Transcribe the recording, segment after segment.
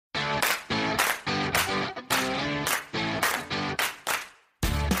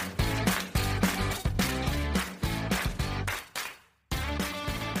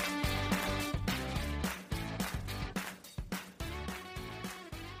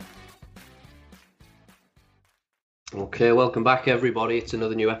Okay, welcome back, everybody. It's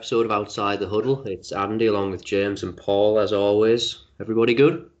another new episode of Outside the Huddle. It's Andy along with James and Paul, as always. Everybody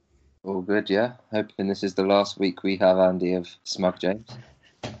good? All good, yeah. Hoping this is the last week we have Andy of Smug James.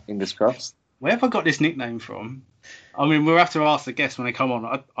 Fingers crossed. Where have I got this nickname from? I mean, we'll have to ask the guests when they come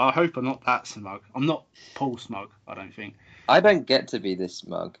on. I hope I'm not that smug. I'm not Paul Smug, I don't think. I don't get to be this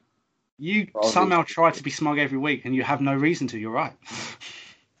smug. You Obviously. somehow try to be smug every week, and you have no reason to. You're right.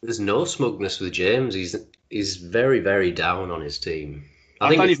 There's no smugness with James. He's very, very down on his team.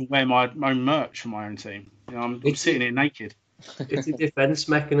 I don't even wear my own merch for my own team. You know, I'm sitting here naked. It's a defense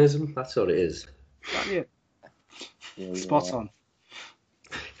mechanism. That's what it is. Yeah. Spot on.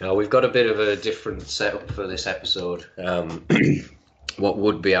 Now, we've got a bit of a different setup for this episode. What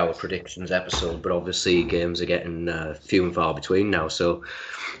would be our predictions episode, but obviously games are getting few and far between now. So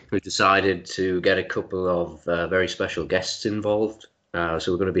we've decided to get a couple of very special guests involved.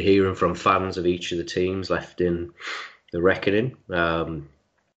 So we're going to be hearing from fans of each of the teams left in the reckoning. And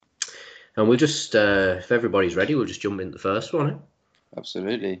we'll just, if everybody's ready, we'll just jump into the first one.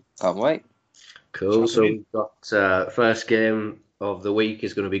 Absolutely. Can't wait. Cool. So we've got first game of the week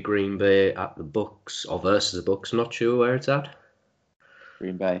is going to be Green Bay at the Bucks or versus the Bucks. Not sure where it's at.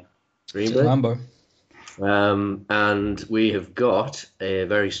 Green Bay. Green Bay. Lambeau. And we have got a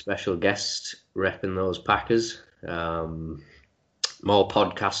very special guest repping those Packers. More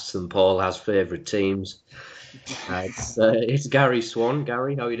podcasts than Paul has favourite teams. It's Gary Swan.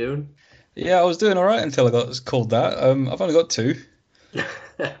 Gary, how are you doing? Yeah, I was doing all right until I got called that. I've only got two.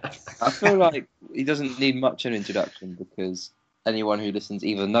 I feel like he doesn't need much of an introduction because anyone who listens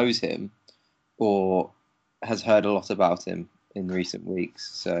either knows him or has heard a lot about him in recent weeks.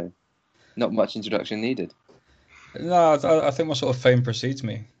 So not much introduction needed. No, I think my sort of fame precedes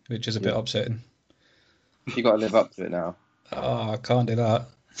me, which is a bit upsetting. You got to live up to it now. Oh, I can't do that.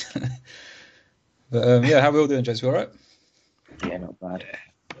 But yeah, how are we all doing, James? We all right? Yeah, not bad.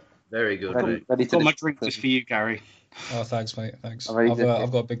 Very good. Ready to Got my drink just for you, Gary. Oh, thanks, mate. Thanks. I'm I've ready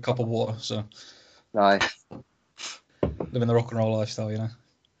to- got a big cup of water, so Nice. living the rock and roll lifestyle, you know.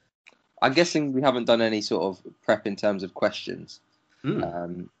 I'm guessing we haven't done any sort of prep in terms of questions.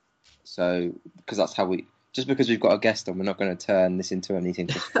 So, because that's how just because we've got a guest on, we're not going to turn this into anything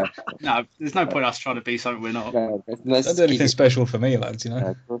professional. No, there's no point us trying to be something we're not. No, Don't do anything special for me, lads, you know.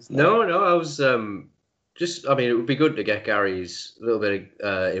 Of course not. No, I was just. I mean, it would be good to get Gary's little bit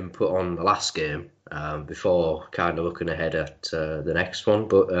of input on the last game before kind of looking ahead at the next one.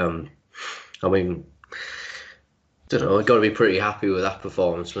 But I mean, don't know. I've got to be pretty happy with that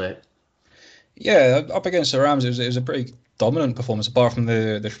performance, mate. Yeah, up against the Rams, it was a pretty dominant performance, apart from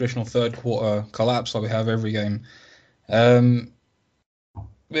the traditional third quarter collapse like we have every game.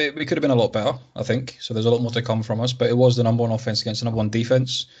 We could have been a lot better, I think. So there's a lot more to come from us. But it was the number one offense against the number one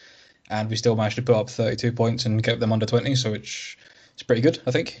defense, and we still managed to put up 32 points and kept them under 20. So it's pretty good,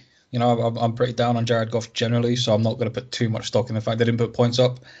 I think. You know, I'm pretty down on Jared Goff generally, so I'm not going to put too much stock in the fact they didn't put points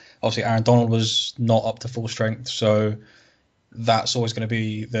up. Obviously, Aaron Donald was not up to full strength, so that's always going to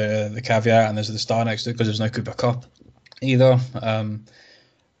be the caveat. And there's the star next to it because there's no Cooper Kupp either.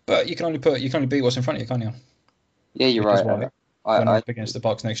 But you can only beat what's in front of you, can't you? Yeah, you're Which is right. why when we're up against the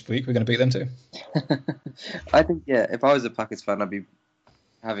Bucks next week, we're going to beat them too. I think, yeah, if I was a Packers fan, I'd be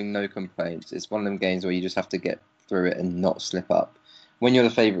having no complaints. It's one of them games where you just have to get through it and not slip up. When you're the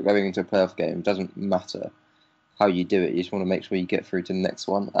favourite going into a playoff game, it doesn't matter how you do it. You just want to make sure you get through to the next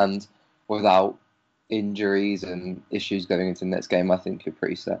one. And without injuries and issues going into the next game, I think you're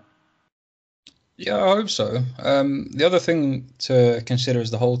pretty set. Yeah, I hope so. The other thing to consider is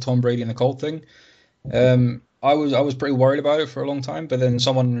the whole Tom Brady and the Colt thing. I was pretty worried about it for a long time, but then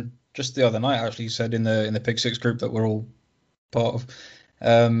someone just the other night actually said in the Pick Six group that we're all part of,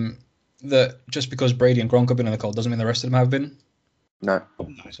 that just because Brady and Gronk have been in the Colt doesn't mean the rest of them have been. No.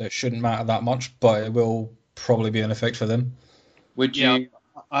 So it shouldn't matter that much, but it will probably be an effect for them. Would you? Yeah,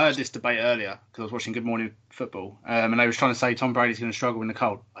 I heard this debate earlier because I was watching Good Morning Football, and they was trying to say Tom Brady's going to struggle in the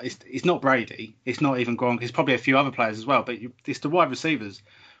cold. It's not Brady. It's not even Gronk. It's probably a few other players as well, but it's the wide receivers.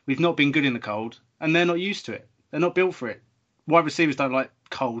 We've not been good in the cold, and they're not used to it. They're not built for it. Wide receivers don't like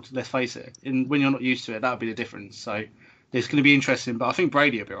cold, let's face it. And when you're not used to it, that'll be the difference. So it's going to be interesting, but I think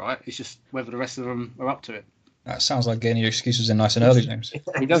Brady will be all right. It's just whether the rest of them are up to it. That sounds like getting your excuses in nice and early, James.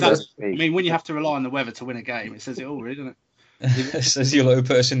 He does. I mean, when you have to rely on the weather to win a game, it says it all, really, doesn't it? It says you'll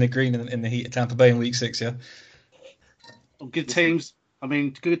put us in the green in the heat of Tampa Bay in week 6, yeah? Good teams. I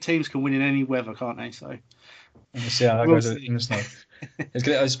mean, good teams can win in any weather, can't they? So Let's see how that We'll goes see. in the snow.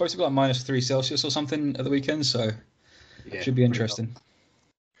 It's supposed to be like -3 Celsius or something at the weekend, so yeah, it should be interesting.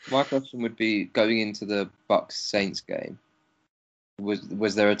 My question would be going into the Bucks Saints game.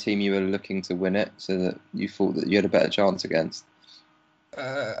 Was there a team you were looking to win it so that you thought that you had a better chance against?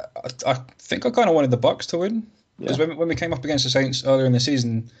 I think I kind of wanted the Bucks to win because when we came up against the Saints earlier in the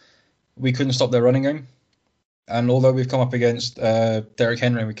season, we couldn't stop their running game, and although we've come up against Derrick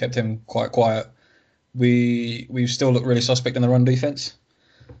Henry and we kept him quite quiet, we still look really suspect in the run defense.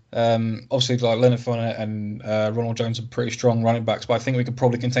 Obviously, like Leonard Fournette and Ronald Jones are pretty strong running backs, but I think we could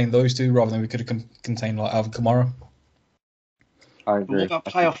probably contain those two rather than we could have contained like Alvin Kamara. I But agree. what about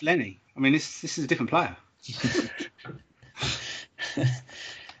playoff Lenny? I mean, this is a different player.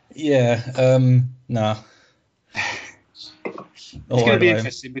 Yeah, nah. It's going to be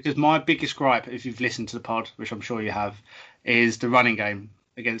interesting because my biggest gripe, if you've listened to the pod, which I'm sure you have, is the running game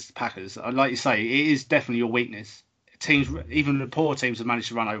against the Packers. Like you say, it is definitely your weakness. Teams, even the poor teams, have managed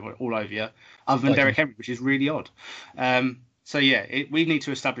to run all over you, other than Derrick Henry, which is really odd. So yeah, we need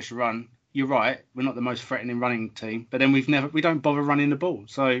to establish a run. You're right, we're not the most threatening running team, but then we don't bother running the ball.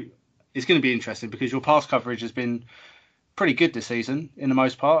 So it's going to be interesting because your pass coverage has been pretty good this season in the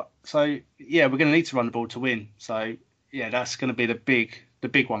most part. So yeah, we're going to need to run the ball to win. So yeah, that's going to be the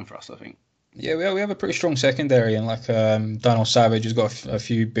big one for us, I think. Yeah, we have a pretty strong secondary, and like Daniel Savage has got a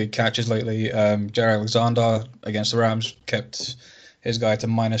few big catches lately. Jared Alexander against the Rams kept his guy to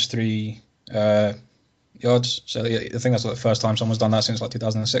 -3 yards. So I think that's like the first time someone's done that since like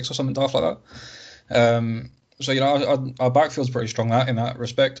 2006 or something daft like that. So our backfield's pretty strong in that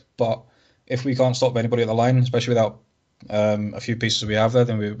respect. But if we can't stop anybody at the line, especially without a few pieces we have there,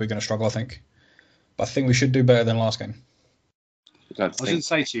 then we're going to struggle, I think. But I think we should do better than last game. I was going to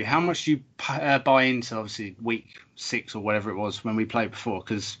say to you, how much do you buy into, obviously, week 6 or whatever it was when we played before?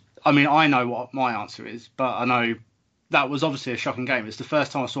 Because, I mean, I know what my answer is, but I know that was obviously a shocking game. It's the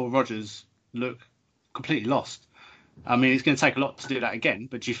first time I saw Rodgers look completely lost. I mean, it's going to take a lot to do that again,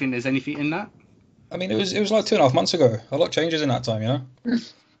 but do you think there's anything in that? I mean, it was like 2.5 months ago. A lot changes in that time, you know?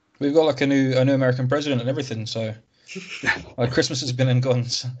 We've got like a new American president and everything, so like Christmas has been and gone.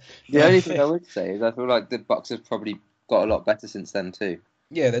 So, The only thing I would say is I feel like the Bucks have probably got a lot better since then too.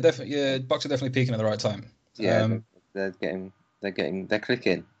 Yeah, Bucks are definitely peaking at the right time. Yeah, they're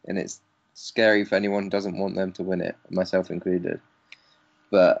clicking, and it's scary for anyone who doesn't want them to win it, myself included.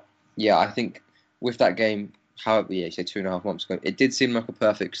 But yeah, I think with that game, however, you say 2.5 months ago, it did seem like a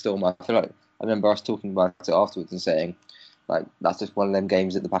perfect storm. I feel like I remember us talking about it afterwards and saying, like, that's just one of them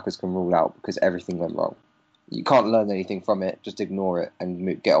games that the Packers can rule out because everything went wrong. You can't learn anything from it, just ignore it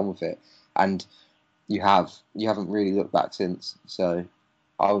and get on with it. And you haven't really looked back since, so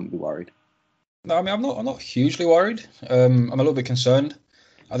I wouldn't be worried. No, I mean, I'm not hugely worried. I'm a little bit concerned.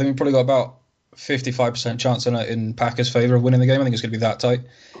 I think we've probably got about 55% chance in Packers' favour of winning the game. I think it's going to be that tight.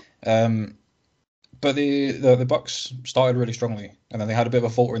 But the Bucks started really strongly, and then they had a bit of a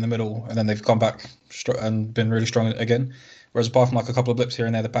falter in the middle, and then they've come back and been really strong again. Whereas apart from like a couple of blips here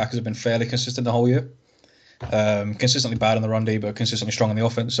and there, the Packers have been fairly consistent the whole year. Consistently bad in the run D, but consistently strong in the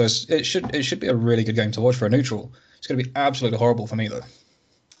offense. So it should be a really good game to watch for a neutral. It's going to be absolutely horrible for me though.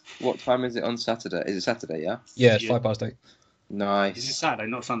 What time is it on Saturday? Is it Saturday? Yeah. Yeah, it's 8:05. Nice. Is it Saturday,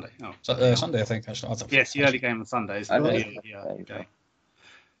 not Sunday? Oh. Sunday, I think. Actually, yes, the early game on Sunday. Okay.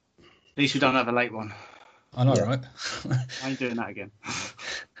 At least we don't have a late one. I know, right? I ain't doing that again.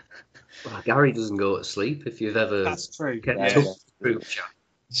 Well, Gary doesn't go to sleep. If you've ever That's true. kept up group chat.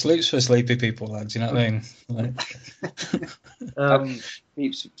 Sleep's for sleepy people, lads. You know what I mean? Like,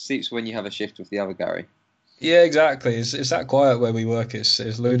 Sleeps when you have a shift with the other Gary. yeah, exactly. It's that quiet where we work. It's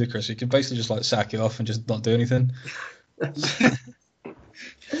ludicrous. You can basically just like sack you off and just not do anything.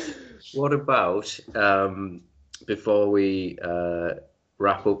 What about before we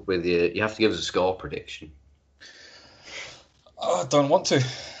wrap up with you have to give us a score prediction. I don't want to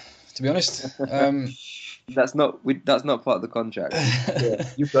be honest. That's not part of the contract. Yeah,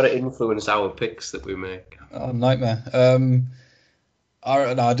 you've got to influence our picks that we make. Oh, nightmare.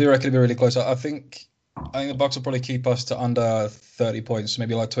 I do reckon it'll be really close. I think the Bucks will probably keep us to under 30 points,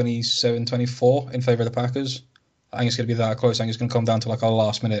 maybe like 27, 24 in favour of the Packers. I think it's going to be that close. I think it's going to come down to like a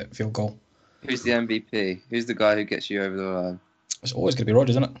last-minute field goal. Who's the MVP? Who's the guy who gets you over the line? It's always going to be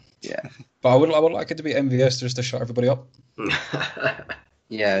Rodgers, isn't it? Yeah. But I would like it to be MVS just to shut everybody up.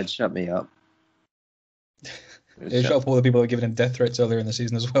 Yeah, it'd shut me up. Shut up all the people that were giving him death threats earlier in the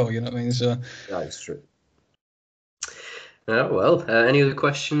season as well, you know what I mean? So, that's true. Any other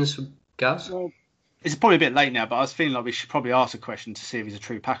questions for Gaz? Well, it's probably a bit late now, but I was feeling like we should probably ask a question to see if he's a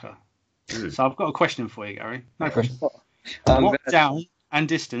true Packer. So I've got a question for you, Gary. No question. What down and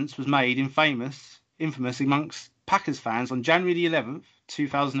distance was made infamous amongst Packers fans on January the 11th,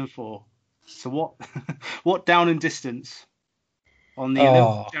 2004? So what down and distance on the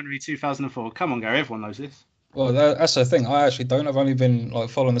 11th of January 2004? Come on, Gary, everyone knows this. Well, that's the thing. I actually don't. I've only been like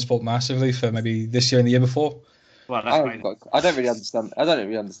following the sport massively for maybe this year and the year before. Well, that's great. I don't really understand. I don't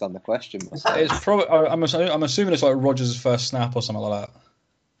really understand the question myself. It's probably. I'm assuming it's like Rogers' first snap or something like that.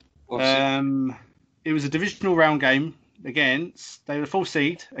 What's- It was a divisional round game against. They were full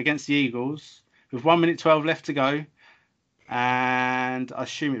seed against the Eagles with 1 minute 12 left to go, and I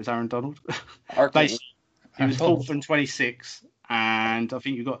assume it was Aaron Donald. I reckon Basically, he was Donald. 4th and 26, and I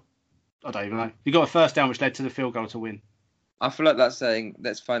think you got. I don't even know. You got a first down, which led to the field goal to win. I feel like that's saying,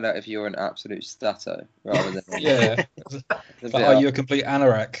 let's find out if you're an absolute stato rather than. Yeah. Like, Like, are you a complete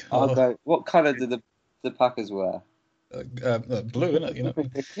anorak? I'll go, what colour do the Packers wear? Blue, isn't it? You know.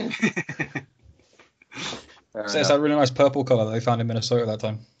 Fair So it's that really nice purple color that they found in Minnesota that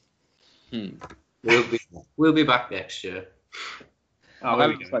time. We'll be back next year. Oh, I there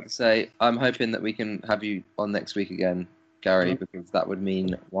we was go. about to say, I'm hoping that we can have you on next week again, Gary, because that would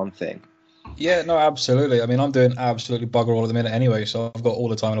mean one thing. Yeah, no, absolutely. I mean, I'm doing absolutely bugger all at the minute anyway, so I've got all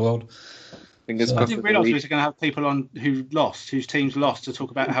the time in the world. Fingers So- I crossed. didn't for the realise we week. were going to have people on whose teams lost, to talk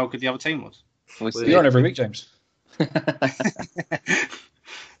about how good the other team was. We'll Well, see. You're on every week, James.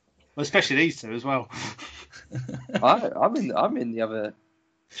 Well, especially these two as well. I'm in the other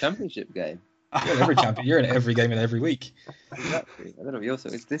championship game. You're in every champion. You're in every game of every week. Exactly. I don't know what you're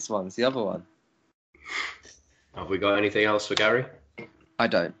saying. It's this one. It's the other one. Have we got anything else for Gary? I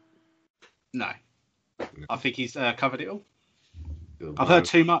don't. No, I think he's covered it all. Good I've man. heard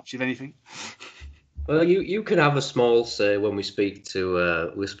too much, if anything. Well, you can have a small say when we speak to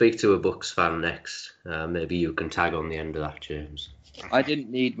a Bucks fan next. Maybe you can tag on the end of that, James. I didn't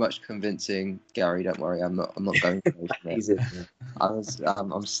need much convincing, Gary. Don't worry. I'm not going to. Easy.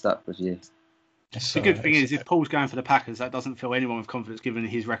 I'm stuck with you. The good thing is, if Paul's going for the Packers, that doesn't fill anyone with confidence given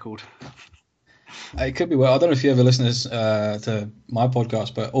his record. It could be well. I don't know if you ever listen to my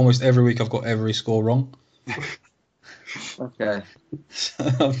podcast, but almost every week I've got every score wrong. Okay.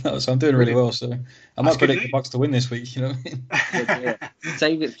 So I'm doing really well. So I might That's good predict the news. Bucks to win this week. You know what I mean?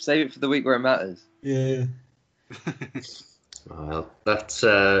 Save it for the week where it matters. Yeah. Well, that's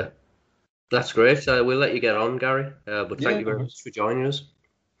great. We'll let you get on, Gary. But Yeah, thank you very no much for joining us.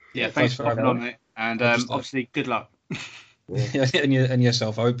 Yeah, Thanks thanks for for hopping having on, mate. And Just, obviously, good luck. Yeah, and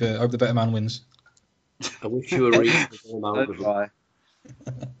yourself. I hope the better man wins. I wish you a reasonable amount Don't of luck.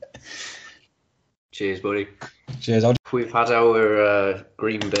 try. Cheers, buddy. Cheers. I'll We've had our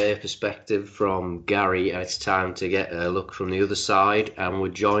Green Bay perspective from Gary, and it's time to get a look from the other side. And we're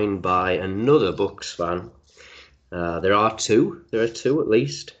joined by another Bucks fan. There are two at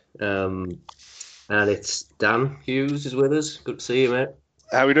least. And it's Dan Hughes is with us. Good to see you, mate.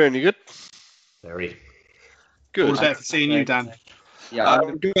 How are we doing? You good? Very. All Good. the better for seeing you, Dan. Yeah,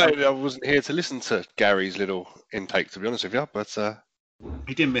 I'm glad I wasn't here to listen to Gary's little intake, to be honest with you. But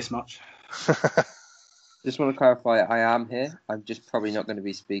He didn't miss much. just want to clarify, I am here. I'm just probably not going to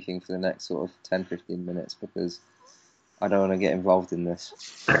be speaking for the next sort of 10, 15 minutes because I don't want to get involved in this.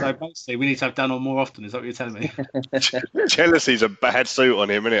 So basically, we need to have Dan on more often. Is that what you're telling me? jealousy's a bad suit on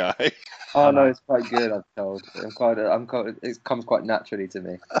him, isn't it? Oh no, it's quite good. I'm told. It comes quite naturally to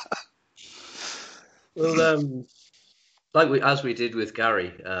me. Well, as we did with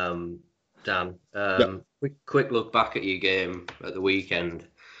Gary, Dan. Quick look back at your game at the weekend.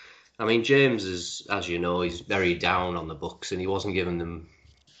 I mean, James is, as you know, he's very down on the Bucks, and he wasn't giving them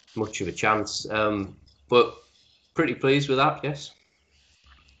much of a chance. But pretty pleased with that, yes.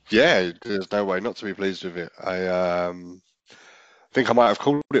 Yeah, there's no way not to be pleased with it. I think I might have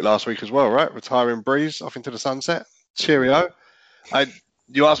called it last week as well, right? Retiring Breeze off into the sunset. Cheerio.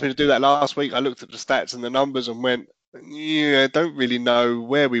 You asked me to do that last week. I looked at the stats and the numbers and went, yeah, don't really know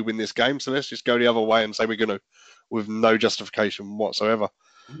where we win this game, so let's just go the other way and say we're going to, with no justification whatsoever.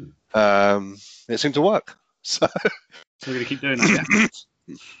 It seemed to work. So So we're going to keep doing that.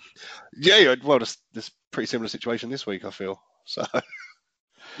 yeah, well, this pretty similar situation this week, I feel. So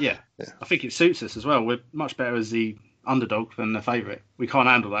Yeah, I think it suits us as well. We're much better as the underdog than the favourite. We can't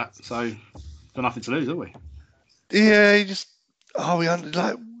handle that, so got nothing to lose, have we? yeah,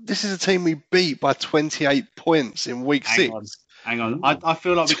 this is a team we beat by 28 points in week Hang 6. on. I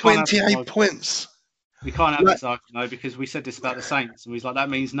feel like we can't have 28 this, points. we can't have this argument though, because we said this about the Saints, and we was like, that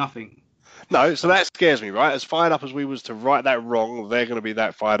means nothing. No, so that scares me, right? As fired up as we was to right that wrong, they're going to be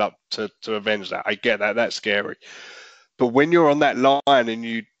that fired up to avenge that. I get that. That's scary. But when you're on that line and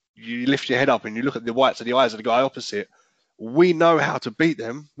you lift your head up and you look at the whites of the eyes of the guy opposite, we know how to beat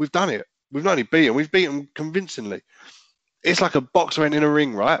them. We've done it. We've not only beat them, we've beaten them convincingly. It's like a boxer in a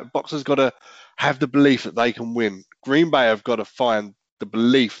ring, right? A boxer's got to have the belief that they can win. Green Bay have got to find the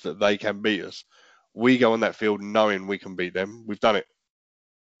belief that they can beat us. We go on that field knowing we can beat them. We've done it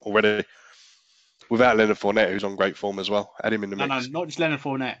already. without Leonard Fournette, who's on great form as well. Add him in the No, mix. not just Leonard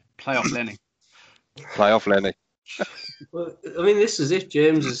Fournette. Playoff Lenny. Playoff Lenny. Well, I mean, this is if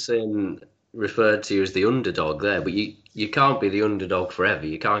James is saying referred to you as the underdog there, but you can't be the underdog forever.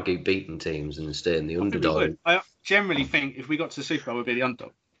 You can't keep beating teams and staying the I think we underdog. would. I generally think if we got to the Super Bowl, we'd be the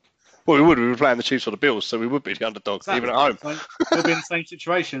underdog. Well, we would. We were playing the Chiefs or the Bills, so we would be the underdogs, Exactly. even at home. So we'll be in the same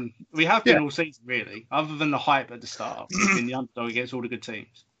situation. We have been Yeah. all season, really. Other than the hype at the start, we've been the underdog against all the good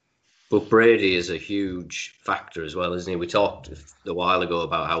teams. But Brady is a huge factor as well, isn't he? We talked a while ago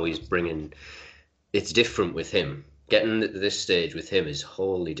about how he's bringing. It's different with him. Getting at this stage with him is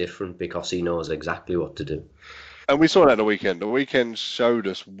wholly different because he knows exactly what to do. And we saw that the weekend. The weekend showed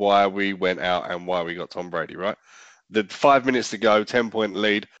us why we went out and why we got Tom Brady, right? The 5 minutes to go, 10-point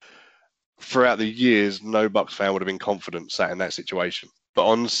lead. Throughout the years, no Bucs fan would have been confident sat in that situation. But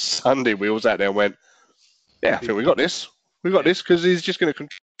on Sunday, we all sat there and went, yeah, I think we got this. We got this because he's just going to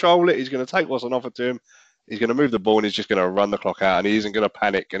control it. He's going to take what's on offer to him. He's going to move the ball and he's just going to run the clock out and he isn't going to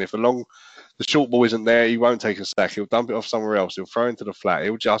panic. And if the short ball isn't there, he won't take a sack. He'll dump it off somewhere else. He'll throw into the flat.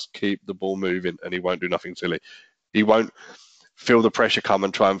 He'll just keep the ball moving and he won't do nothing silly. He won't feel the pressure come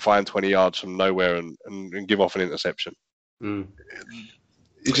and try and find 20 yards from nowhere and give off an interception. Mm.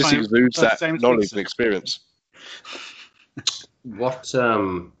 It just exudes that knowledge and experience. What's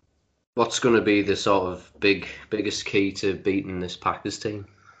going to be the sort of biggest key to beating this Packers team?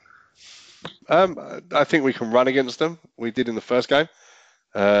 I think we can run against them. We did in the first game.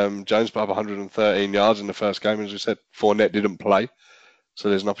 Jones put up 113 yards in the first game. As we said, Fournette didn't play. So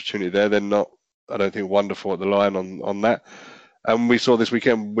there's an opportunity there. They're not, I don't think, wonderful at the line on that. And we saw this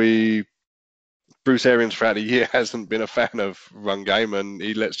weekend, Bruce Arians throughout the year hasn't been a fan of run game and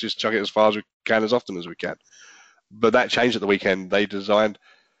he lets just chuck it as far as we can, as often as we can. But that changed at the weekend. They designed,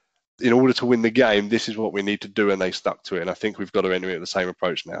 in order to win the game, this is what we need to do, and they stuck to it. And I think we've got to emulate the same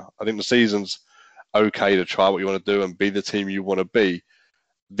approach now. I think the season's okay to try what you want to do and be the team you want to be.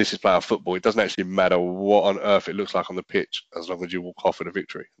 This is playoff football. It doesn't actually matter what on earth it looks like on the pitch as long as you walk off with a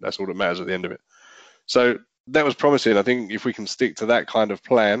victory. That's all that matters at the end of it. So that was promising. I think if we can stick to that kind of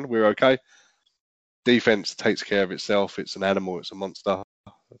plan, we're okay. Defense takes care of itself. It's an animal. It's a monster.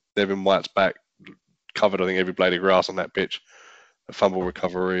 Devin White's back, covered, I think, every blade of grass on that pitch. A fumble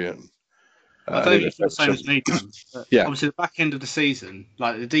recovery. And I don't think it's the same as me, Dan. Yeah. Obviously, the back end of the season,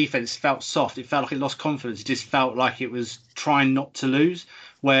 like the defense felt soft. It felt like it lost confidence. It just felt like it was trying not to lose.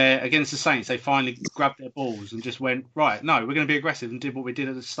 Where against the Saints, they finally grabbed their balls and just went, right, no, we're going to be aggressive, and did what we did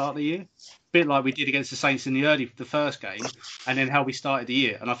at the start of the year. A bit like we did against the Saints in the first game, and then how we started the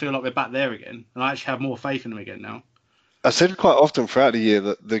year. And I feel like we're back there again. And I actually have more faith in them again now. I said quite often throughout the year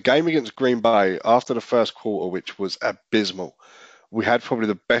that the game against Green Bay, after the first quarter, which was abysmal, we had probably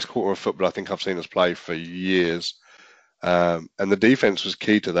the best quarter of football I think I've seen us play for years. And the defense was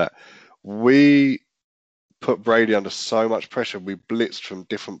key to that. We put Brady under so much pressure. We blitzed from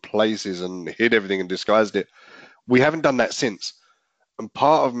different places and hid everything and disguised it. We haven't done that since. And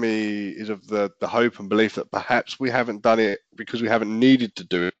part of me is of the hope and belief that perhaps we haven't done it because we haven't needed to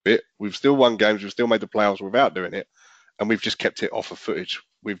do it. We've still won games. We've still made the playoffs without doing it. And we've just kept it off of footage.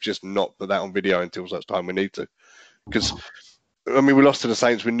 We've just not put that on video until such time we need to. Because, I mean, we lost to the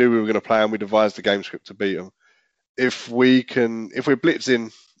Saints. We knew we were going to play and we devised the game script to beat them. If we're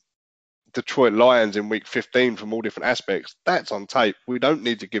blitzing Detroit Lions in week 15 from all different aspects, that's on tape. We don't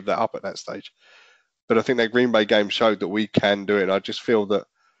need to give that up at that stage. But I think that Green Bay game showed that we can do it. And I just feel that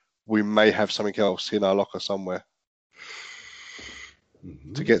we may have something else in our locker somewhere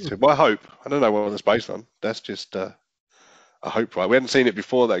to get to. Well, I hope. I don't know what that's based on. That's just a hope, right? We hadn't seen it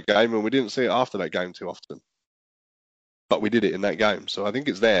before that game and we didn't see it after that game too often. But we did it in that game. So I think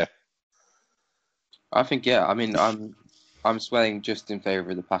it's there. I think, yeah. I mean, I'm swaying just in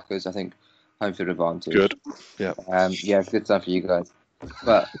favour of the Packers. I think home field advantage. Good. Yeah. Yeah, good stuff for you guys.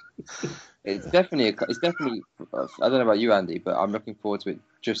 But it's definitely. I don't know about you, Andy, but I'm looking forward to it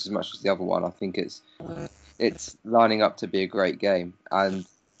just as much as the other one. I think it's lining up to be a great game, and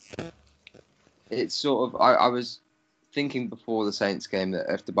it's sort of. I was thinking before the Saints game that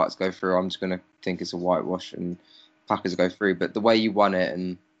if the Bucs go through, I'm just going to think it's a whitewash and Packers go through. But the way you won it,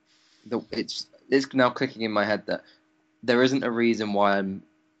 and it's now clicking in my head that there isn't a reason why I'm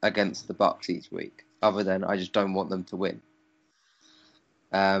against the Bucs each week, other than I just don't want them to win.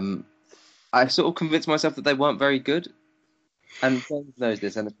 I sort of convinced myself that they weren't very good, and James knows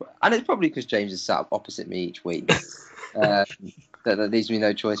this, and it's probably because James is sat up opposite me each week. That leaves me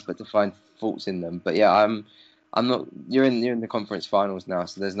no choice but to find faults in them. But yeah, I'm not. You're in the conference finals now,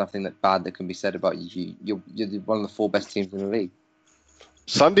 so there's nothing that bad that can be said about you. You're one of the 4 best teams in the league.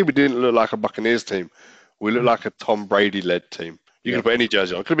 Sunday we didn't look like a Buccaneers team. We looked like a Tom Brady-led team. You could have put any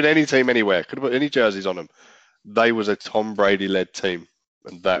jersey on. Could have been any team anywhere. Could have put any jerseys on them. They was a Tom Brady-led team,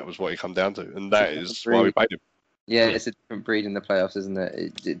 and that was what it come down to. And that is why we paid him. Yeah, it's a different breed in the playoffs, isn't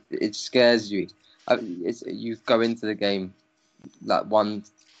it? It scares you. You go into the game like one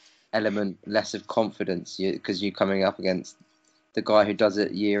element less of confidence because you're coming up against the guy who does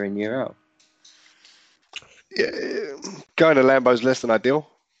it year in, year out. Yeah, going to Lambeau's less than ideal.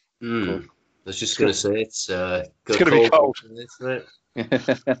 I was just going to say it's going to be cold, isn't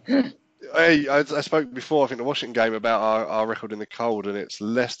it? I spoke before, I think, the Washington game about our record in the cold, and it's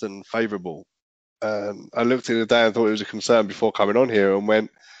less than favourable. I looked at it today and thought it was a concern before coming on here and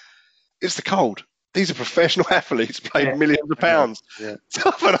went, it's the cold. These are professional athletes playing millions of pounds. Yeah.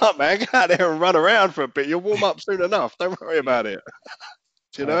 Toughen up, man. Get out there and run around for a bit. You'll warm up soon enough. Don't worry about it.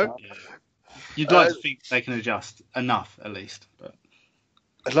 Do you know? You'd like to think they can adjust enough, at least. But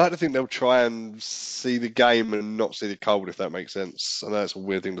I'd like to think they'll try and see the game and not see the cold, if that makes sense. I know it's a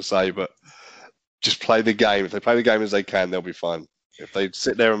weird thing to say, but just play the game. If they play the game as they can, they'll be fine. If they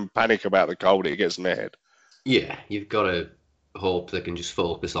sit there and panic about the cold, it gets in their head. Yeah, you've got to hope they can just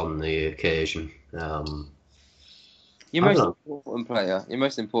focus on the occasion. Your most important player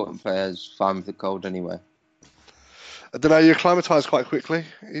is fine with the cold anyway. I don't know, you acclimatise quite quickly.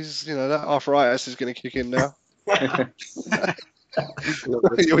 That arthritis is going to kick in now.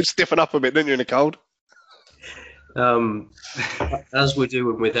 You always stiffen up a bit, don't you, in the cold? As we're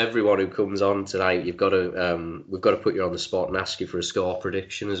doing with everyone who comes on tonight, we've got to put you on the spot and ask you for a score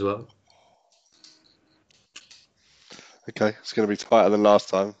prediction as well. Okay, it's going to be tighter than last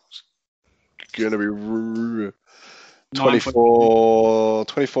time. It's going to be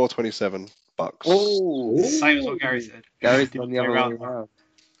 24-27 Bucks. Oh, same as what Gary said. Gary's on the other way around.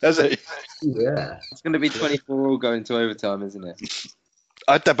 Has it? Yeah. It's going to be 24 all going to overtime, isn't it?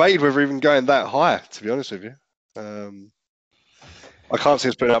 I debated whether even going that high, to be honest with you. I can't see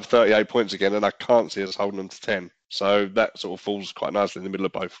us putting up 38 points again, and I can't see us holding them to 10. So that sort of falls quite nicely in the middle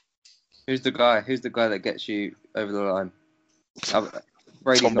of both. Who's the guy that gets you over the line?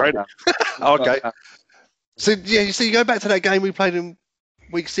 Brady's Tom Brady. Okay. So, you go back to that game we played in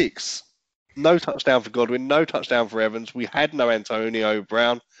week 6. No touchdown for Godwin, no touchdown for Evans. We had no Antonio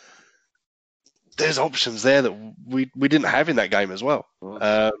Brown. There's options there that we didn't have in that game as well.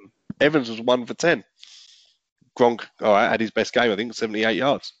 Evans was 1 for 10. Gronk, all right, had his best game, I think, 78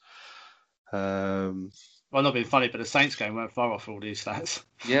 yards. Well, not being funny, but the Saints game weren't far off all these stats.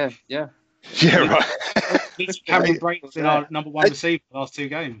 Yeah. Yeah, right. Cameron Brate's been our number one receiver the last 2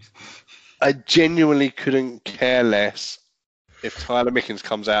 games. I genuinely couldn't care less if Tyler Mickens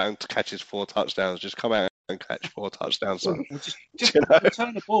comes out and catches 4 touchdowns. Just come out and catch 4 touchdowns. Just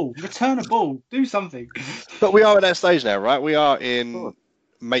return the ball. Return the ball. Do something. But we are at that stage now, right? We are in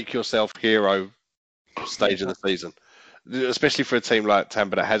make yourself hero stage of the season. Especially for a team like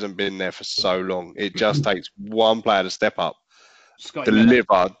Tampa that hasn't been there for so long. It just takes one player to step up,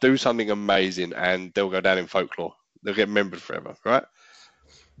 deliver, do something amazing, and they'll go down in folklore. They'll get remembered forever, right?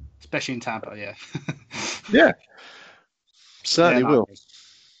 Especially in Tampa, yeah. Yeah. Certainly will.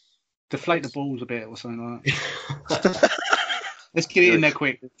 Deflate the balls a bit or something like that. Let's get it in there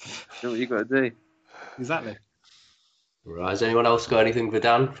quick. Do what you got to do. Exactly. Right, has anyone else got anything for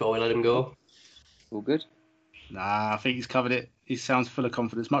Dan before we let him go? All good? Nah, I think he's covered it. He sounds full of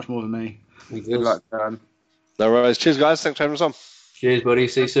confidence, much more than me. Good luck, Dan. No worries. Cheers, guys. Thanks for having us on. Cheers, buddy.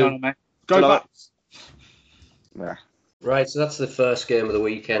 See you soon. Go back. Nah. Right, so that's the first game of the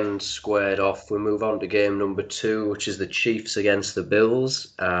weekend squared off. We move on to game number 2, which is the Chiefs against the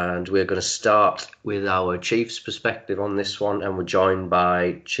Bills. And we're going to start with our Chiefs perspective on this one. And we're joined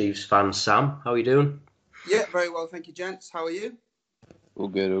by Chiefs fan Sam. How are you doing? Yeah, very well. Thank you, gents. How are you? All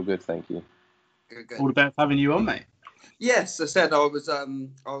good. Thank you. Good. All the better for having you on, mate. Yes, I said I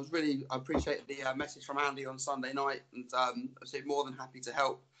appreciated the message from Andy on Sunday night, and I was more than happy to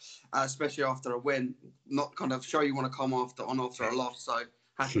help, especially after a win. Not kind of show you want to come after a loss, so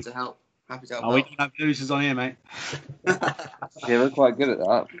happy to help. We don't have losers on here, mate. Yeah, we're quite good at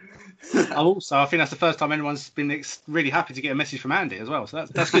that. I think that's the first time anyone's been really happy to get a message from Andy as well. So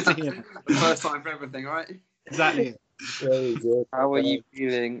that's good to hear. The first time for everything, right? Exactly. Very good. How are you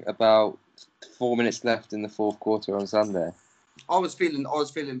feeling about 4 minutes left in the fourth quarter on Sunday? I was feeling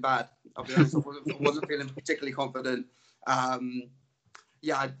bad. I'll be honest. I wasn't feeling particularly confident. I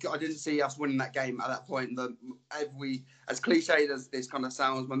didn't see us winning that game at that point. As cliched as this kind of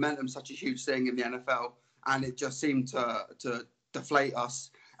sounds, momentum's such a huge thing in the NFL, and it just seemed to deflate us.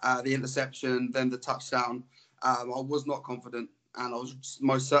 The interception, then the touchdown. I was not confident, and I was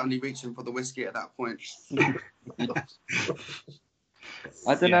most certainly reaching for the whiskey at that point.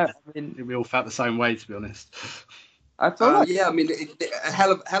 I don't know. I mean, we all felt the same way, to be honest. I feel like I mean, a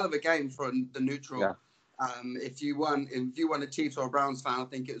hell of a game for the neutral. Yeah. If you weren't a Chiefs or a Browns fan, I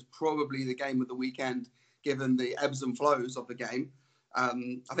think it was probably the game of the weekend, given the ebbs and flows of the game. I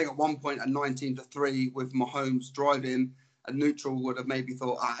think at one point at 19-3 with Mahomes driving, a neutral would have maybe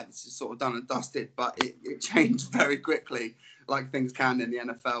thought, this is sort of done and dusted, but it changed very quickly, like things can in the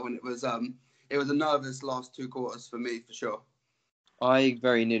NFL, and it was a nervous last 2 quarters for me, for sure. I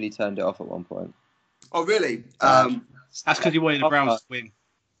very nearly turned it off at one point. Oh, really? That's because you wanted the Browns to win.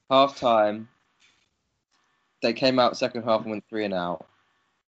 Half time, they came out second half and went 3 and out,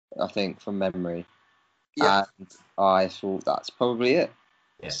 I think, from memory. Yeah. And I thought that's probably it.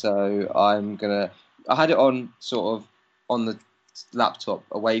 Yeah. So I had it on sort of on the laptop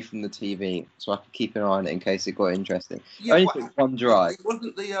away from the TV so I could keep an eye on it in case it got interesting. Yeah, Only took one drive.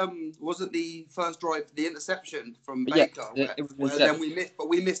 Wasn't the first drive the interception from Yeah, Baker? it was where then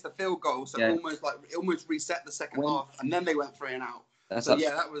we missed the field goal, so Yeah. it almost reset the second half, and then they went 3 and out. That's So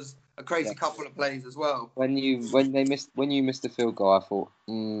that was a crazy couple of plays as well. When you missed the field goal, I thought,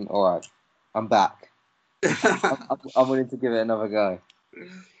 all right, I'm back. I'm willing to give it another go.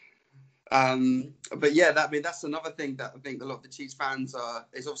 But yeah, that's another thing that I think a lot of the Chiefs fans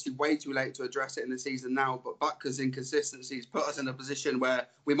it's obviously way too late to address it in the season now, but Butker's inconsistencies put us in a position where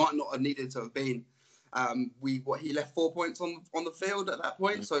we might not have needed to have been. He left 4 points on the field at that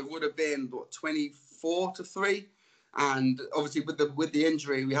point, so it would have been 24-3. And obviously with the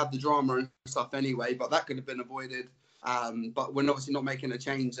injury, we had the drama and stuff anyway, but that could have been avoided. But we're obviously not making a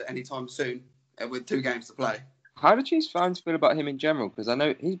change at any time soon with 2 games to play. How do Chiefs fans feel about him in general? Because I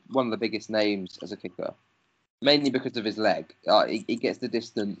know he's one of the biggest names as a kicker, mainly because of his leg. He gets the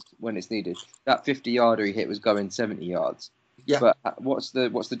distance when it's needed. That 50-yarder he hit was going 70 yards. Yeah. But what's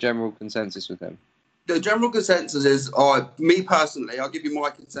the general consensus with him? The general consensus is, me personally, I'll give you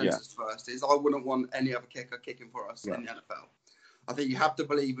my consensus first, is I wouldn't want any other kicker kicking for us in the NFL. I think you have to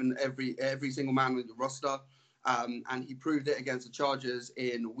believe in every single man with the roster. And he proved it against the Chargers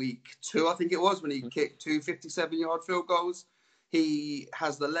in week 2, I think it was, when he kicked 2 57-yard field goals. He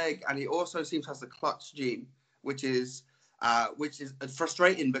has the leg, and he also seems to have the clutch gene, which is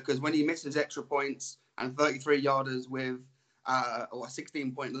frustrating because when he misses extra points and 33-yarders with a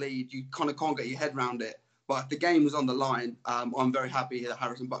 16-point lead, you kind of can't get your head around it. But if the game was on the line, I'm very happy that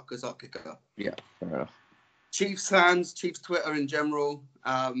Harrison Butker's our kicker. Yeah, fair enough. Chiefs fans, Chiefs Twitter in general,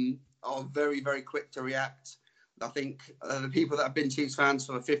 are very, very quick to react. I think the people that have been Chiefs fans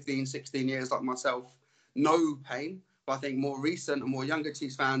for 15, 16 years, like myself, know pain. But I think more recent and more younger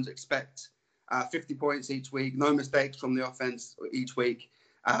Chiefs fans expect 50 points each week, no mistakes from the offense each week.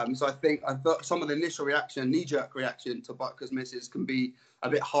 So I thought some of the initial reaction, knee-jerk reaction to Butker's misses can be a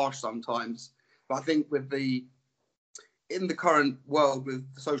bit harsh sometimes. But I think in the current world with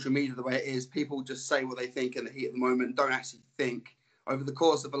social media the way it is, people just say what they think in the heat of the moment, don't actually think. Over the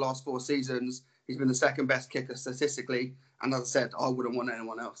course of the last 4 seasons, he's been the second best kicker statistically, and as I said, I wouldn't want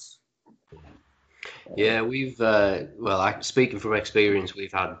anyone else. Yeah, we've speaking from experience,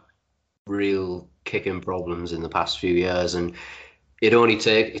 we've had real kicking problems in the past few years, and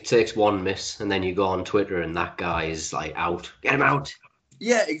it takes one miss, and then you go on Twitter, and that guy is like out. Get him out.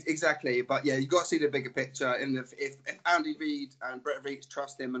 Yeah, exactly. But yeah, you got to see the bigger picture. And if Andy Reid and Brett Veach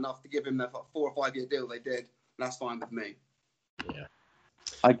trust him enough to give him their 4 or 5 year deal, they did. That's fine with me. Yeah.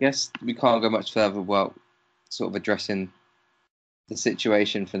 I guess we can't go much further without sort of addressing the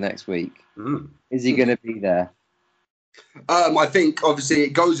situation for next week. Is he going to be there? I think obviously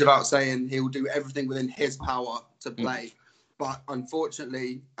it goes without saying he'll do everything within his power to play, but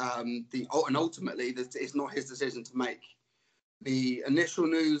unfortunately, ultimately, it's not his decision to make. The initial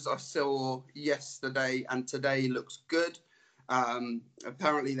news I saw yesterday and today looks good.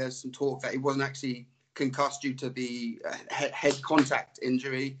 Apparently, there's some talk that he wasn't actually concussed due to the head contact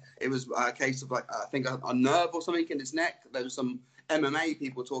injury. It was a case of I think a nerve or something in his neck. There was some MMA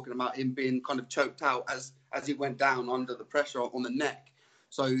people talking about him being kind of choked out as he went down under the pressure on the neck.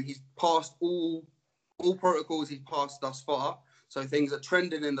 So he's passed all protocols he's passed thus far. So things are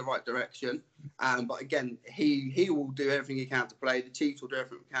trending in the right direction. But again, he will do everything he can to play. The Chiefs will do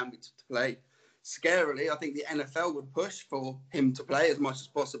everything they can to play. Scarily, I think the NFL would push for him to play as much as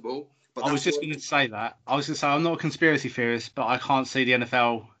possible. But I was just going to say that. I was going to say I'm not a conspiracy theorist, but I can't see the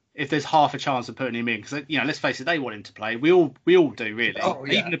NFL, if there's half a chance of putting him in, because let's face it, they want him to play. We all do really. Oh,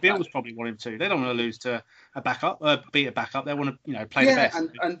 yeah. Even the Bills probably want him to. They don't want to lose to a backup, beat a backup. They want to play the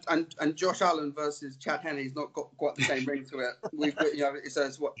best. And Josh Allen versus Chad Henne's not got quite the same ring to it. We've got, it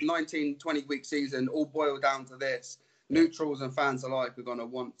says 19, 20 week season, all boiled down to this. Neutrals and fans alike are going to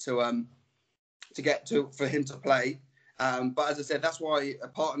want to get to for him to play. But as I said, that's why a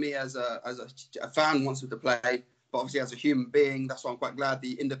part of me as a fan wants him to play. But obviously, as a human being, that's why I'm quite glad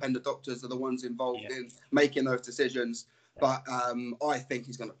the independent doctors are the ones involved in making those decisions. But I think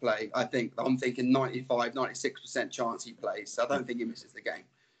he's going to play. I'm thinking 95, 96% chance he plays. So I don't think he misses the game.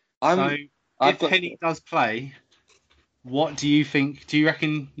 So if Henny does play, what do you think? Do you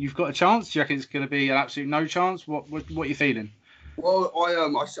reckon you've got a chance? Do you reckon it's going to be an absolute no chance? What are you feeling? Well,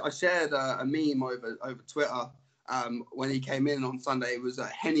 I shared a meme over Twitter when he came in on Sunday. It was a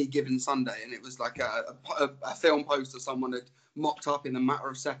Henny given Sunday, and it was like a film poster someone had mocked up in a matter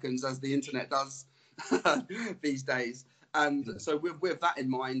of seconds, as the internet does these days. And so with that in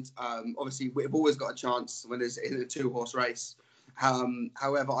mind, obviously we've always got a chance when it's in a 2-horse race.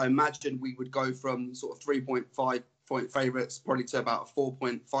 However, I imagine we would go from sort of 3.5 point favourites probably to about a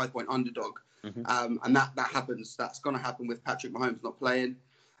 4.5 point underdog. And that happens. That's going to happen with Patrick Mahomes not playing.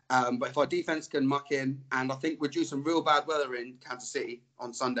 But if our defense can muck in, and I think we're due some real bad weather in Kansas City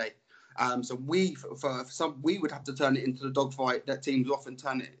on Sunday. So we would have to turn it into the dogfight that teams often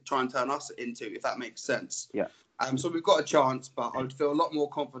try and turn us into, if that makes sense. Yeah. So we've got a chance, but I would feel a lot more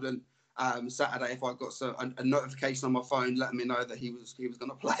confident Saturday if I got a notification on my phone letting me know that he was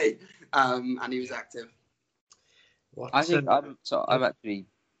going to play and he was active. I think I'm actually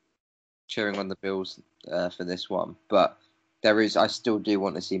cheering on the Bills for this one, but I still do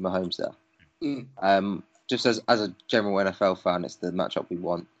want to see Mahomes there. Just as a general NFL fan, it's the matchup we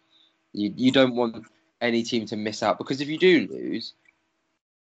want. You don't want any team to miss out, because if you do lose,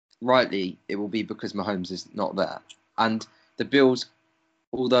 rightly, it will be because Mahomes is not there. And the Bills,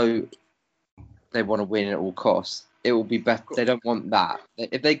 although they want to win at all costs, it will be better. They don't want that.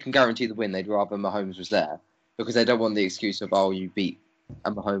 If they can guarantee the win, they'd rather Mahomes was there, because they don't want the excuse of, you beat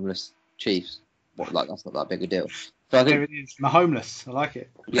a Mahomeless Chiefs. That's not that big a deal. So I think there it is, Mahomeless. I like it.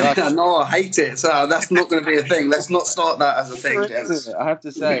 No, I hate it. So that's not going to be a thing. Let's not start that as a thing. Yes. I have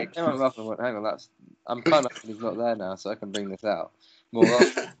to say, it came out of my mouth and went, hang on, I'm kind of he's not there now, so I can bring this out more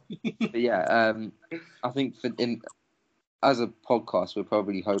often. But yeah, I think as a podcast, we're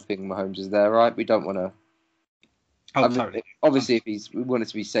probably hoping Mahomes is there, right? We don't want to. Totally. Obviously, we want it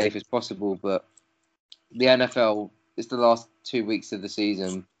to be safe as possible, but the NFL, it's the last 2 weeks of the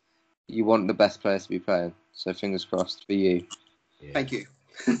season. You want the best players to be playing, so fingers crossed for you. Yeah. Thank you.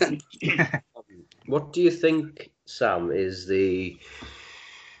 What do you think, Sam, is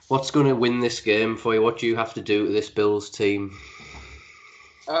what's going to win this game for you? What do you have to do to this Bills team?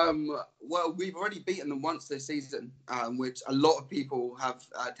 Well, we've already beaten them once this season, which a lot of people have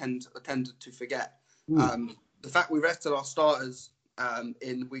tended to forget. The fact we rested our starters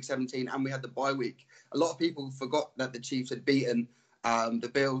in week 17 and we had the bye week, a lot of people forgot that the Chiefs had beaten the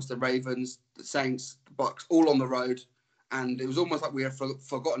Bills, the Ravens, the Saints, the Bucks, all on the road, and it was almost like we were a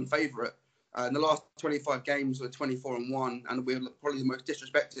forgotten favourite. In the last 25 games, we're 24-1, and we're probably the most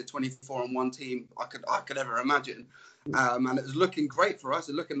disrespected 24-1 team I could ever imagine. And it was looking great for us.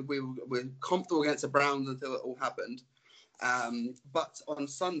 We were comfortable against the Browns until it all happened. But on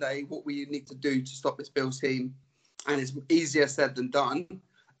Sunday, what we need to do to stop this Bills team, and it's easier said than done,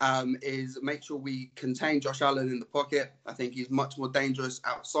 is make sure we contain Josh Allen in the pocket. I think he's much more dangerous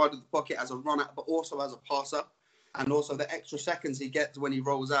outside of the pocket as a runner, but also as a passer. And also the extra seconds he gets when he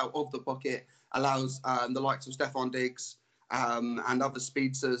rolls out of the pocket allows the likes of Stephon Diggs and other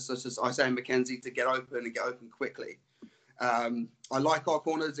speedsters such as Isaiah McKenzie to get open quickly. I like our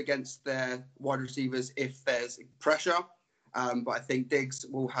corners against their wide receivers if there's pressure, but I think Diggs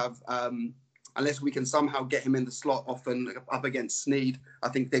will have, unless we can somehow get him in the slot often up against Snead, I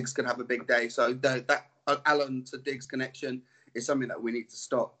think Diggs could have a big day. So that Allen to Diggs connection is something that we need to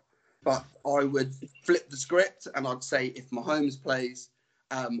stop. But I would flip the script and I'd say if Mahomes plays,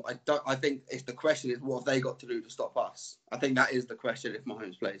 I think if the question is what have they got to do to stop us? I think that is the question if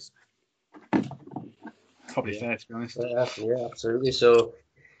Mahomes plays. Probably fair, to be honest. Yeah, absolutely. So,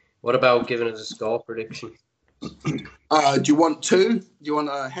 what about giving us a score prediction? Do you want two? Do you want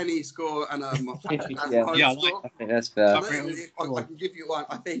a Henny score and a Mahomes score? I think that's fair. I can give you one.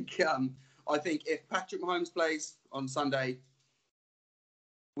 I think if Patrick Mahomes plays on Sunday,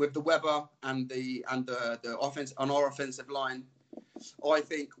 with the weather and the offense on our offensive line, I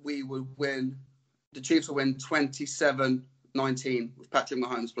think we would win. The Chiefs will win 27-19 with Patrick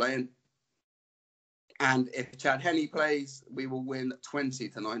Mahomes playing. And if Chad Henne plays, we will win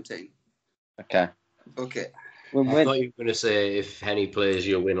 20-19. Okay. Book it. I thought you were going to say if Henne plays,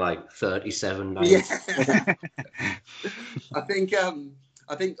 you'll win like 37-9. Yeah. I think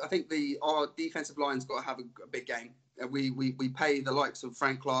our defensive line's got to have a big game. We pay the likes of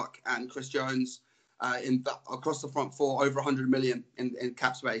Frank Clark and Chris Jones across the front four over 100 million in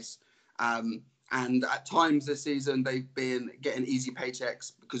cap space. And at times this season, they've been getting easy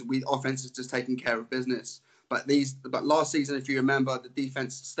paychecks because offense is just taking care of business. But last season, if you remember, the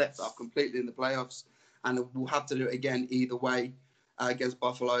defense stepped up completely in the playoffs, and we'll have to do it again either way against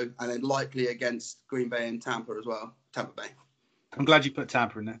Buffalo, and then likely against Green Bay and Tampa as well. Tampa Bay. I'm glad you put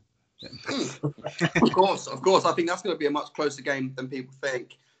Tampa in there. Of course. I think that's going to be a much closer game than people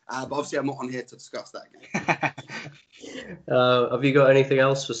think. But obviously, I'm not on here to discuss that game. Have you got anything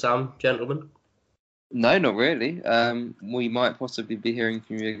else for Sam, gentlemen? No, not really. We might possibly be hearing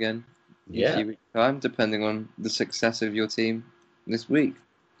from you again in a few weeks' time, depending on the success of your team this week.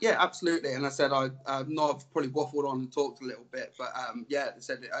 Yeah, absolutely. And I said I've probably waffled on and talked a little bit, but I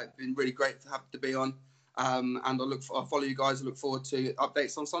said it's been really great to be on. And I'll follow you guys. I look forward to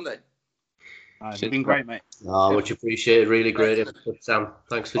updates on Sunday. It's been great, mate. Much appreciated. Really great, Sam.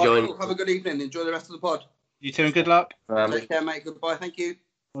 Thanks for joining. Cool. Have a good evening. Enjoy the rest of the pod. You too, and good luck. Take care, mate. Goodbye. Thank you.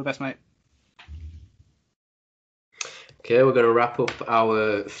 All the best, mate. Okay, we're going to wrap up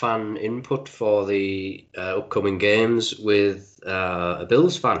our fan input for the upcoming games with a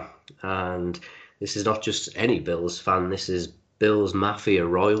Bills fan. And this is not just any Bills fan. This is Bills Mafia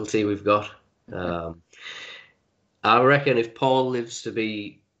royalty we've got. I reckon if Paul lives to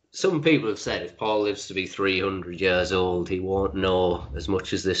be... Some people have said if Paul lives to be 300 years old, he won't know as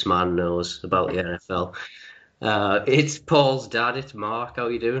much as this man knows about the NFL. It's Paul's dad. It's Mark. How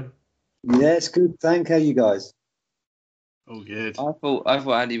are you doing? Yeah, it's good. Thank you. How you guys? Oh, good. I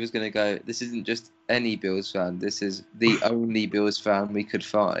thought Andy was going to go, this isn't just any Bills fan. This is the only Bills fan we could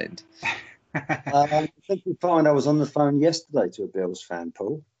find. I think you find I was on the phone yesterday to a Bills fan,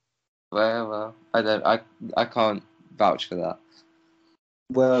 Paul. Well, I can't vouch for that.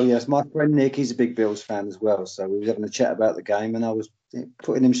 Well, yes, my friend Nick, he's a big Bills fan as well. So we were having a chat about the game, and I was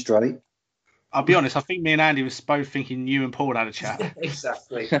putting him straight. I'll be honest, I think me and Andy was both thinking you and Paul had a chat.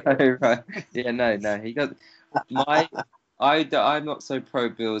 Exactly. Right. Yeah, no, he does. I'm not so pro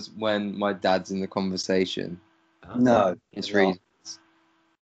Bills when my dad's in the conversation. No, it's reasons.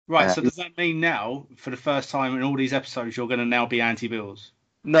 Right, so does that mean now, for the first time in all these episodes, you're going to now be anti-Bills?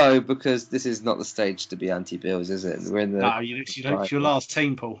 No, because this is not the stage to be anti-Bills, is it? We're in the. No, it's your last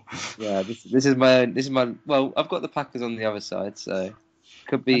team, Paul. Yeah, this is my. Well, I've got the Packers on the other side, so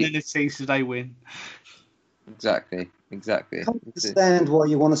could be. And then it sees they win. Exactly. I can't understand why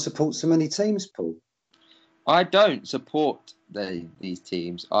you want to support so many teams, Paul. I don't support these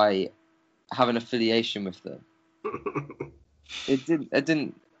teams. I have an affiliation with them. It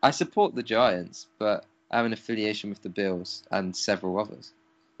didn't. I support the Giants, but I have an affiliation with the Bills and several others.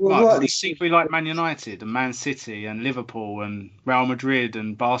 Well, right, you think we like Man United and Man City and Liverpool and Real Madrid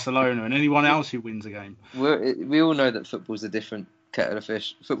and Barcelona and anyone else who wins a game. We all know that football's a different kettle of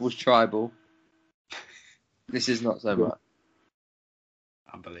fish. Football's tribal. This is not so much.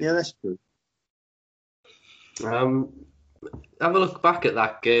 Unbelievable. Yeah, that's true. Have a look back at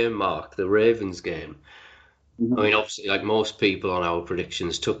that game, Mark, the Ravens game. Mm-hmm. I mean, obviously, like most people on our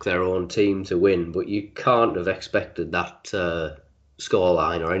predictions, took their own team to win, but you can't have expected that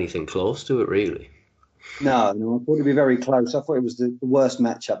scoreline or anything close to it, really. No, I thought it'd be very close. I thought it was the worst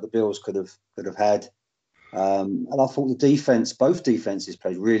matchup the Bills could have had, and I thought both defenses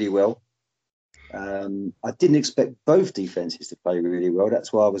played really well. I didn't expect both defenses to play really well.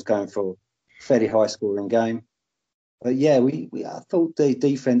 That's why I was going for a fairly high scoring game. But yeah, I thought our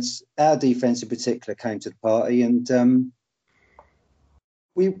defense in particular, came to the party, and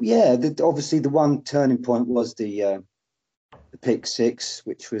obviously the one turning point was the pick six,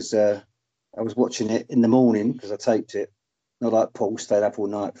 which was I was watching it in the morning because I taped it, not like Paul stayed up all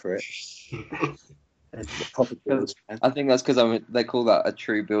night for it. Proper Bills fan. I think that's because they call that a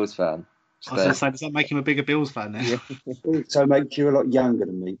true Bills fan. I was going to say, does that make him a bigger Bills fan then? Yeah. So makes you a lot younger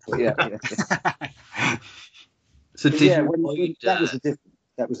than me, Paul. Yeah. So that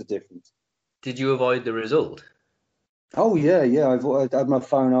was the difference. Did you avoid the result? Oh yeah. I had my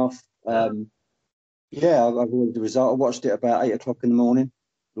phone off. I've avoided the result. I watched it about 8 o'clock in the morning,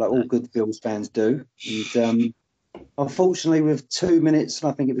 like all good Bills fans do. And unfortunately, with 2 minutes,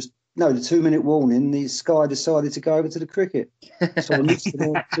 I think it was the 2 minute warning, the Sky decided to go over to the cricket. So I missed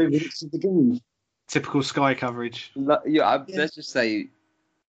about 2 minutes of the game. Typical Sky coverage. Let's just say,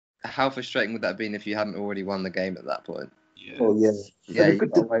 how frustrating would that have been if you hadn't already won the game at that point? Yeah. Oh yeah. Yeah.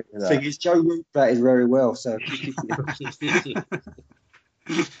 The thing is, Joe Root batted very well, so.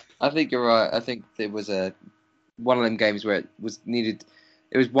 I think you're right. I think it was one of them games where it was needed.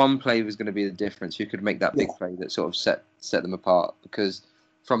 It was one play was going to be the difference. Who could make that big play that sort of set them apart? Because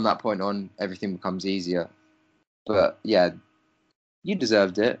from that point on, everything becomes easier. But yeah, you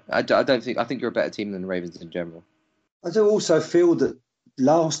deserved it. I think you're a better team than the Ravens in general. I do also feel that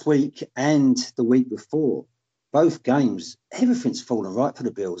last week and the week before, both games, everything's fallen right for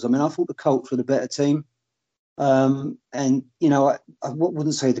the Bills. I mean, I thought the Colts were the better team. And, you know, I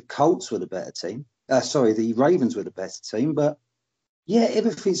wouldn't say the Colts were the better team. The Ravens were the better team. But, yeah,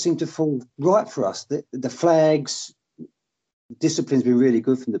 everything seemed to fall right for us. The flags, discipline's been really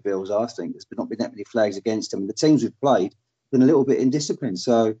good from the Bills, I think. There's not been that many flags against them. The teams we've played have been a little bit indisciplined.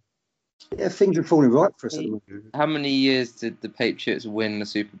 So, yeah, things are falling right for us at the moment. How many years did the Patriots win the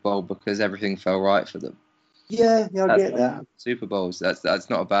Super Bowl because everything fell right for them? Yeah, I get that. Super Bowls, that's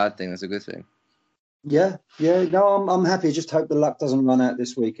not a bad thing. That's a good thing. Yeah. No, I'm happy. I just hope the luck doesn't run out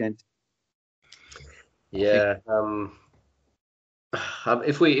this weekend. Yeah.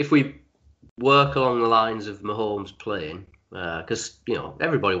 If we work along the lines of Mahomes playing, because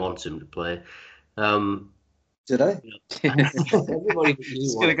everybody wants him to play. Do they? Everybody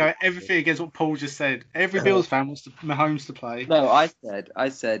It's going to go everything against what Paul just said. Every Bills fan wants Mahomes to play. No, I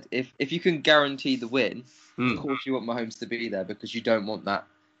said if you can guarantee the win, of course you want Mahomes to be there because you don't want that.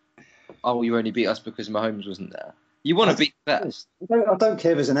 Oh, you only beat us because Mahomes wasn't there. You want to beat the best. I don't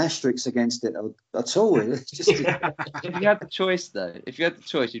care if there's an asterisk against it at all. It's just If you had the choice, though,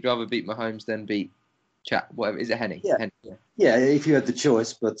 you'd rather beat Mahomes than beat whatever. Is it Henny? Yeah. Henny, yeah, if you had the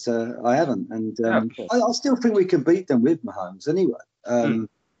choice, but I haven't. And I still think we can beat them with Mahomes anyway.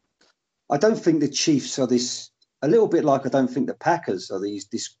 I don't think the Chiefs are a little bit like I don't think the Packers are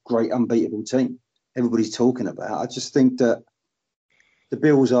this great unbeatable team everybody's talking about. I just think that the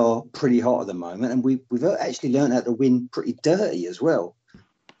Bills are pretty hot at the moment, and we've actually learned how to win pretty dirty as well,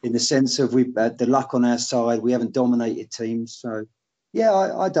 in the sense of we've had the luck on our side. We haven't dominated teams. So, yeah,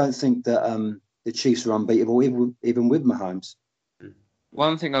 I don't think that the Chiefs are unbeatable, even with Mahomes.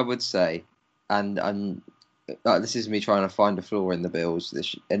 One thing I would say, and this is me trying to find a flaw in the Bills,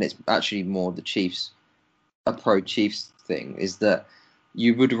 and it's actually more the Chiefs, a pro-Chiefs thing, is that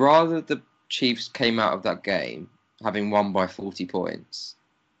you would rather the Chiefs came out of that game having won by 40 points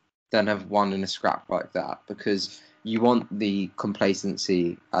than have won in a scrap like that, because you want the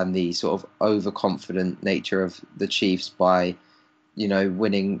complacency and the sort of overconfident nature of the Chiefs by,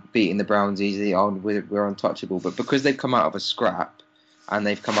 beating the Browns easily. We're untouchable. But because they've come out of a scrap and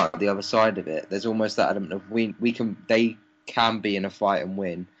they've come out the other side of it, there's almost that element of they can be in a fight and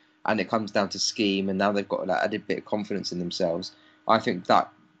win, and it comes down to scheme, and now they've got that added bit of confidence in themselves. I think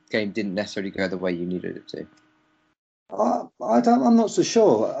that game didn't necessarily go the way you needed it to. I'm not so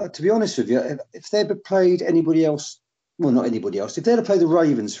sure. To be honest with you, if they'd have played anybody else, well, not anybody else, if they'd have played the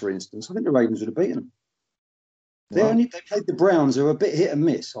Ravens, for instance, I think the Ravens would have beaten them. They played the Browns, who are a bit hit and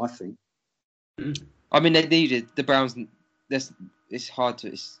miss, I think. I mean, they needed the Browns. It's hard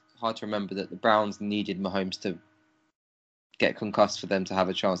to remember that the Browns needed Mahomes to get concussed for them to have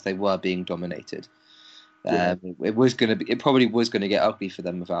a chance. They were being dominated. Yeah. It probably was going to get ugly for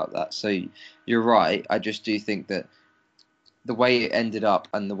them without that. So you're right. I just do think that the way it ended up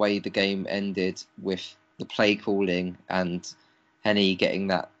and the way the game ended with the play calling and Henny getting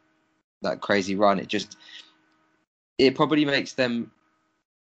that crazy run, it probably makes them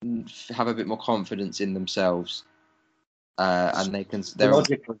have a bit more confidence in themselves, and they're aware of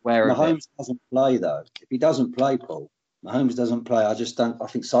it. Mahomes doesn't play though. If he doesn't play, Paul, Mahomes doesn't play. I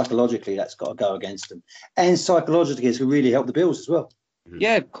think psychologically that's got to go against them, and psychologically it's going to really help the Bills as well.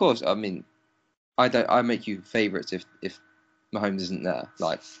 Yeah, of course. I mean, I make you favourites if Mahomes isn't there.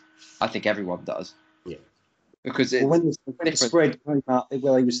 Like, I think everyone does. Yeah. Because when the spread came up, it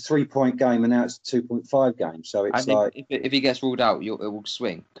was 3-point game, and now it's a 2.5 game. So it's if he gets ruled out, it will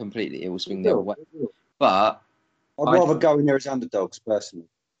swing completely. It will swing the other way. But I'd rather go in there as underdogs, personally,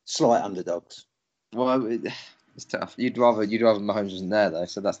 slight underdogs. Well, it's tough. You'd rather Mahomes wasn't there though,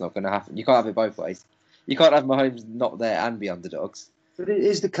 so that's not going to happen. You can't have it both ways. You can't have Mahomes not there and be underdogs. But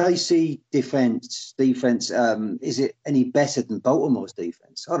is the KC defense? Is it any better than Baltimore's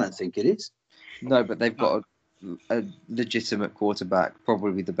defense? I don't think it is. No, but they've got a legitimate quarterback,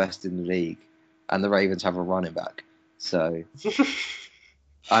 probably the best in the league, and the Ravens have a running back. So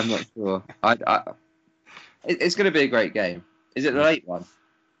I'm not sure. It's going to be a great game. Is it the late one?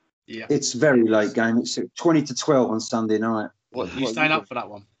 Yeah, it's very late game. It's 20-12 on Sunday night. What you staying up for that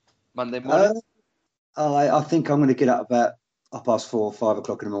one? Monday morning. I think I'm going to get up about 4:30 or 5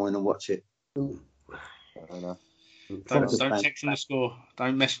 o'clock in the morning and watch it. I don't know. Don't text him the score.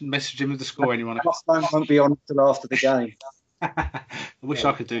 Don't message him with the score. Anyone else? I won't be on until after the game. I wish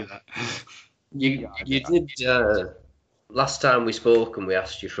I could do that. You did last time we spoke and we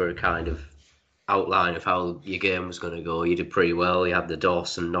asked you for a kind of outline of how your game was going to go. You did pretty well. You had the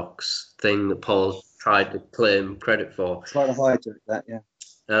Dawson Knox thing that Paul tried to claim credit for. Try to hijack that, yeah.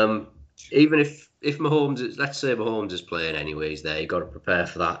 Even if Mahomes, let's say Mahomes is playing anyways, there you got to prepare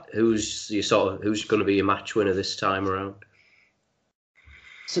for that. Who's going to be your match winner this time around?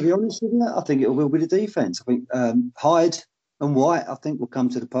 To be honest with you, I think it will be the defence. I think Hyde and White, I think, will come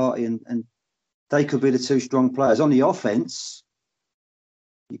to the party and they could be the two strong players. On the offence,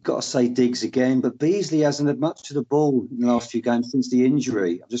 you've got to say Diggs again, but Beasley hasn't had much of the ball in the last few games since the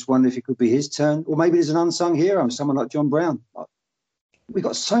injury. I just wonder if it could be his turn, or maybe there's an unsung hero, someone like John Brown. We've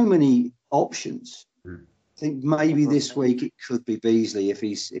got so many options. I think maybe this week it could be Beasley if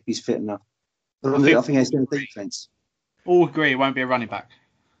he's fit enough. But I think it's in the defence. All agree it won't be a running back.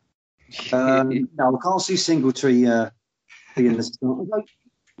 No, I can't see Singletary being the start.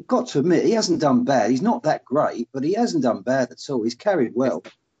 I've got to admit, he hasn't done bad. He's not that great, but he hasn't done bad at all. He's carried well.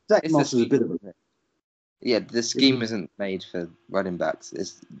 Zach Moss was a bit of a... Yeah, the scheme isn't made for running backs.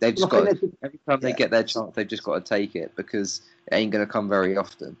 They've just got every time they get their chance, they've just got to take it because it ain't going to come very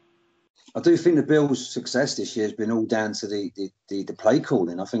often. I do think the Bills' success this year has been all down to the play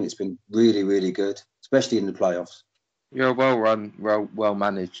calling. I think it's been really, really good, especially in the playoffs. You're a well-run,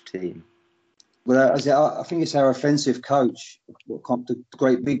 well-managed team. Well, I think it's our offensive coach, the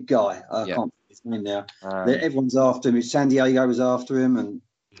great big guy. I can't think his name now. Everyone's after him. San Diego was after him, and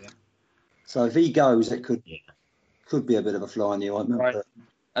so if he goes, it could be a bit of a fly in the ointment. Right.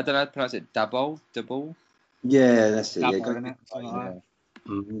 I don't know how to pronounce it. Dabble. Yeah, that's it.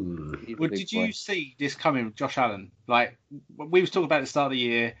 Well, did you see this coming, Josh Allen? Like we was talking about at the start of the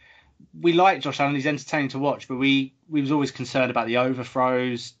year. We like Josh Allen. He's entertaining to watch, but we was always concerned about the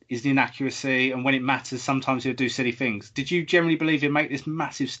overthrows, his inaccuracy, and when it matters, sometimes he'll do silly things. Did you generally believe he'll make this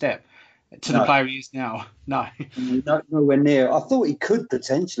massive step to the player he is now? No. Nowhere near. I thought he could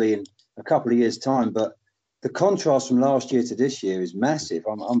potentially in a couple of years' time, but the contrast from last year to this year is massive.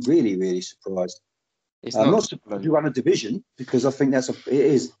 I'm really, really surprised. I'm not surprised you won a division because I think it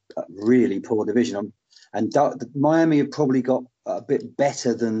is a really poor division. And Miami have probably got a bit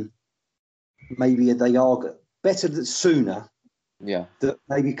better than maybe they are better sooner. Yeah. That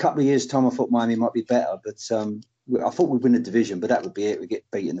maybe a couple of years' time, I thought Miami might be better, but I thought we'd win the division, but that would be it. We get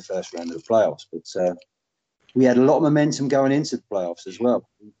beat in the first round of the playoffs, but we had a lot of momentum going into the playoffs as well.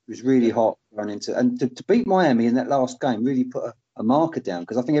 It was really hot going into, and to beat Miami in that last game really put a marker down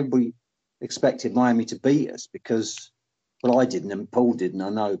because I think everybody expected Miami to beat us because, well, I didn't and Paul didn't, I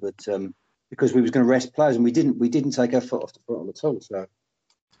know, but because we was going to rest players and we didn't take our foot off the throttle at all. So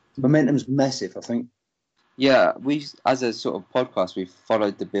momentum's massive, I think. Yeah, we as a sort of podcast, we've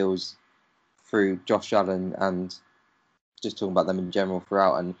followed the Bills through Josh Allen and just talking about them in general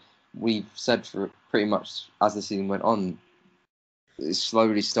throughout, and we've said for pretty much as the season went on, it's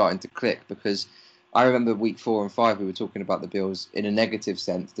slowly starting to click because I remember week 4 and 5 we were talking about the Bills in a negative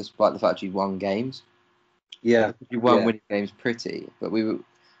sense, despite the fact you won games. Yeah, you weren't winning games pretty, but we were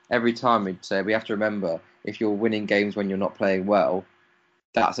every time we'd say we have to remember if you're winning games when you're not playing well,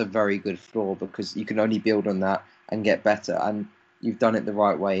 that's a very good flaw because you can only build on that and get better. And you've done it the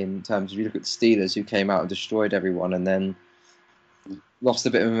right way in terms of you look at the Steelers who came out and destroyed everyone and then lost a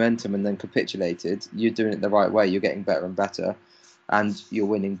bit of momentum and then capitulated. You're doing it the right way. You're getting better and better and you're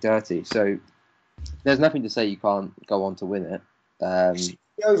winning dirty. So there's nothing to say you can't go on to win it. The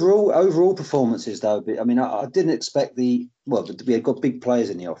overall performances, though, I mean, I didn't expect we had got big players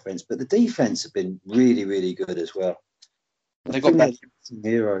in the offense, but the defense have been really, really good as well. They got better. Some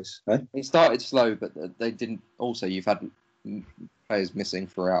heroes. Eh? It started slow, but they didn't. Also, you've had players missing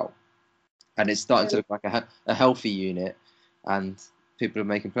throughout, and it's starting to look like a healthy unit, and people are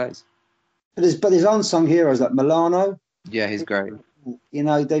making plays. But there's unsung heroes like Milano. Yeah, he's great. You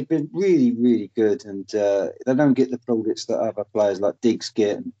know, they've been really, really good, and they don't get the plaudits that other players like Diggs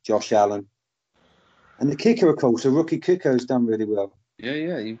get and Josh Allen. And the kicker, of course, the rookie kicker has done really well.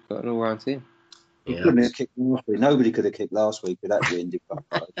 Yeah, you've got an all-round team. He couldn't have kicked last week. Nobody could have kicked last week with that wind.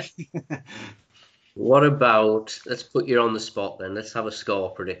 What about, let's put you on the spot then. Let's have a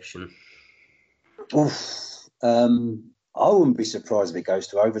score prediction. I wouldn't be surprised if it goes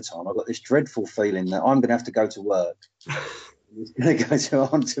to overtime. I've got this dreadful feeling that I'm going to have to go to work. It's going to go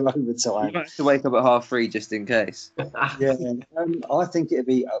on to overtime. You have to wake up at 3:30 just in case. Yeah, I think it'd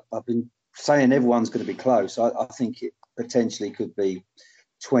be. I've been saying everyone's going to be close. I think it potentially could be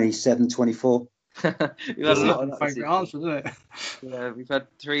 27-24. That's not a favourite answer, isn't it? Yeah, we've had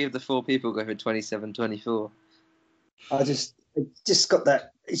 3 of the 4 people go for 27-24. It's got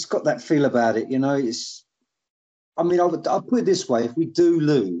that. It's got that feel about it, you know. I'll put it this way: if we do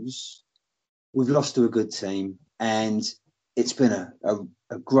lose, we've lost to a good team, and it's been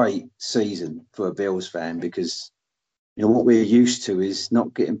a great season for a Bills fan because you know what we're used to is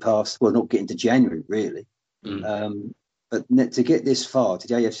not getting to January really. But to get this far to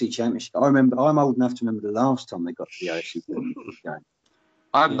the AFC Championship, I'm old enough to remember the last time they got to the AFC Championship game.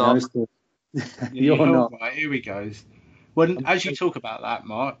 I'm not. You're not. Right, here we go. When as you talk about that,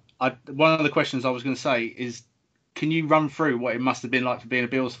 Mark, one of the questions I was going to say is, can you run through what it must have been like for being a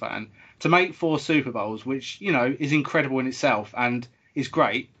Bills fan to make 4 Super Bowls, which is incredible in itself and is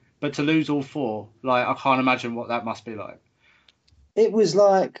great, but to lose all 4, like I can't imagine what that must be like. It was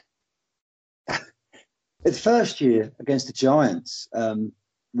like the first year against the Giants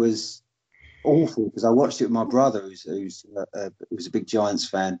was awful because I watched it with my brother, who's a big Giants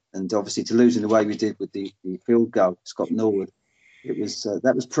fan, and obviously to lose in the way we did with the field goal, Scott Norwood, it was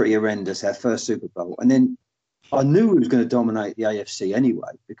that was pretty horrendous. Our first Super Bowl, and then I knew we was going to dominate the AFC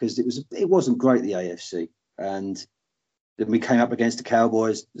anyway because it wasn't great, the AFC, and then we came up against the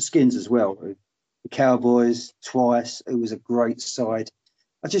Cowboys, the Skins as well. The Cowboys twice. It was a great side.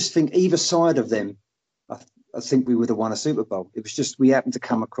 I just think either side of them, I think we would have won a Super Bowl. It was just we happened to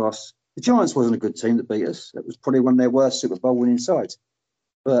come across. The Giants wasn't a good team that beat us. It was probably one of their worst Super Bowl winning sides.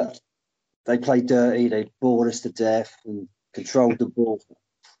 But they played dirty. They bored us to death and controlled the ball.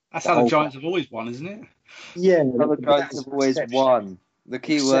 That's how the Giants have always won, isn't it? Yeah. The Giants have always won. The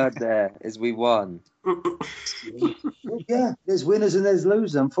key word there is we won. Yeah, there's winners and there's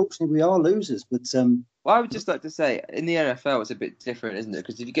losers. Unfortunately, we are losers. But Well, I would just like to say, in the NFL, it's a bit different, isn't it?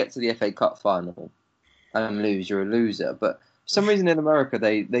 Because if you get to the FA Cup final and lose, you're a loser. But for some reason in America,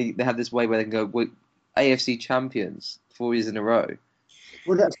 they have this way where they can go, we're AFC champions 4 years in a row.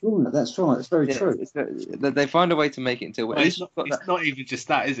 well, that's right. That's right. It's very true. They find a way to make it into. Well, it's not even just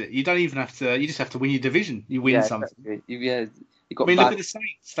that, is it? You don't even have to. You just have to win your division. You win something. Exactly. You got. Look at the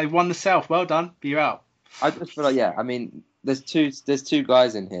Saints. They've won the South. Well done. You're out. I just feel like, I mean, there's two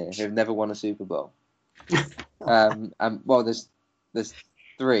guys in here who've never won a Super Bowl. And well, there's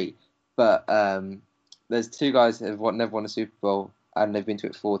 3, but there's 2 guys who have never won a Super Bowl and they've been to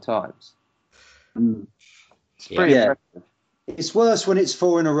it 4 times. It's pretty impressive. It's worse when it's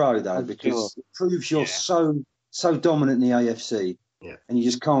 4 in a row though, because it proves you're so dominant in the AFC, and you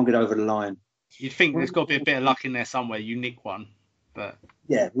just can't get over the line. You'd think there's got to be a bit of luck in there somewhere. You nick one, but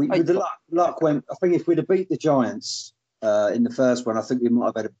with the luck went. I think if we'd have beat the Giants in the first one, I think we might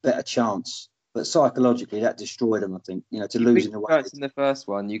have had a better chance. But psychologically, that destroyed them. I think to lose in the way. In the first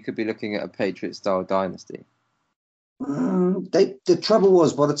one, you could be looking at a Patriot-style dynasty. The trouble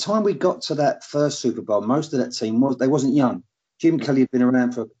was, by the time we got to that first Super Bowl, most of that team wasn't young. Jim Kelly had been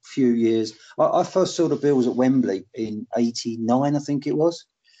around for a few years. I first saw the Bills at Wembley in '89, I think it was,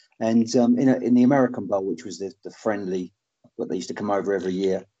 and in the American Bowl, which was the friendly, what they used to come over every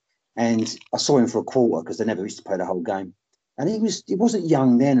year, and I saw him for a quarter because they never used to play the whole game. And he wasn't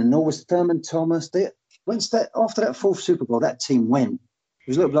young then, and nor was Thurman Thomas. After that fourth Super Bowl, that team went. It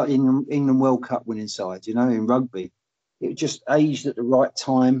was looked like the England World Cup winning side, in rugby. It just aged at the right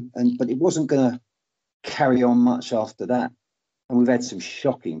time, but it wasn't going to carry on much after that. And we've had some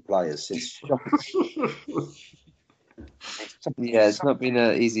shocking players since. It's not been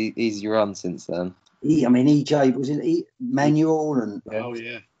an easy run since then. EJ was in Manuel and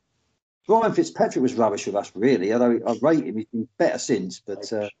Ryan Fitzpatrick was rubbish with us, really. Although I rate him, he's been better since. But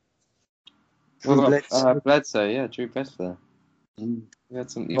Drew Bledsoe. Drew Bledsoe. You've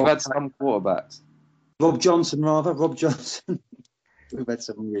had some quarterbacks. Rob Johnson. We've had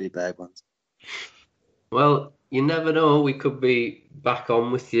some really bad ones. Well, you never know. We could be back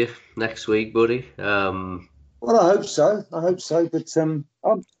on with you next week, buddy. Well, I hope so. But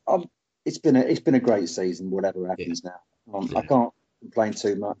it's been a great season. Whatever happens now, I can't complain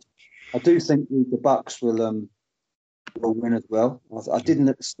too much. I do think the Bucks will win as well. I didn't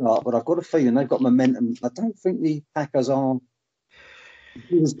at the start, but I've got a feeling they've got momentum. I don't think the Packers are as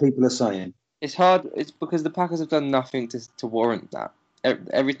good as people are saying. It's hard. It's because the Packers have done nothing to warrant that.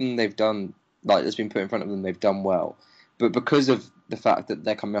 Everything they've done, like that's been put in front of them, they've done well. But because of the fact that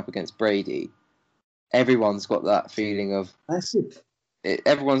they're coming up against Brady, everyone's got that feeling of massive.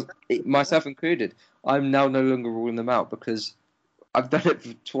 Myself included. I'm now no longer ruling them out because I've done it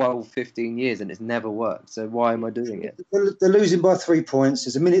for 12, 15 years and it's never worked. So why am I doing it? They're losing by 3 points.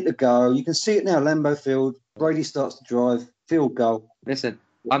 There's a minute to go. You can see it now. Lambeau Field. Brady starts to drive. Field goal. Listen,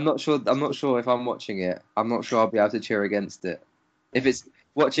 I'm not sure if I'm watching it. I'm not sure I'll be able to cheer against it. If it's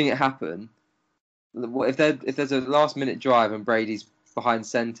watching it happen, if there's a last minute drive and Brady's behind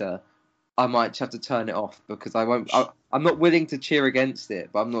centre, I might have to turn it off because I'm not willing to cheer against it,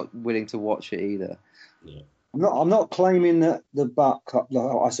 but I'm not willing to watch it either. Yeah. I'm not claiming that the Bucks.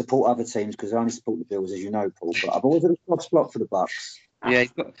 I support other teams because I only support the Bills, as you know, Paul. But I've always had a soft spot for the Bucks. Yeah,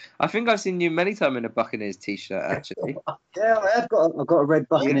 I think I've seen you many times in a Buccaneers t-shirt, actually. Yeah, I've got a red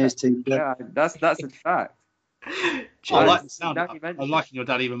Buccaneers t-shirt. Yeah, that's a fact. I like the sound. I'm liking your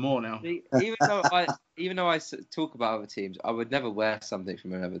dad even more now. Even though I talk about other teams, I would never wear something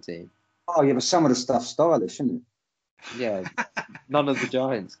from another team. Oh, yeah, but some of the stuff's stylish, isn't it? Yeah, none of the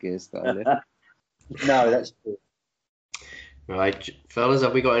Giants' gear started. No, that's true. Right, fellas,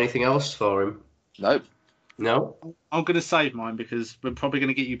 have we got anything else for him? Nope. No? I'm going to save mine because we're probably going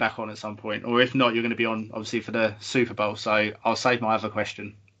to get you back on at some point, or if not, you're going to be on obviously for the Super Bowl. So I'll save my other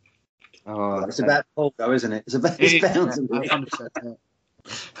question. Oh, It's about Paul, though, isn't it? It's bound to be. 100%. Yeah.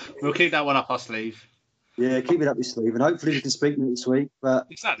 We'll keep that one up our sleeve. Yeah, keep it up your sleeve, and hopefully we can speak next week. But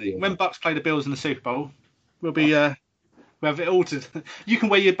Exactly. When Bucks play the Bills in the Super Bowl, we'll be we'll have it all to. You can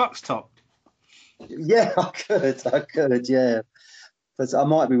wear your Bucks top. yeah, I could, yeah. But I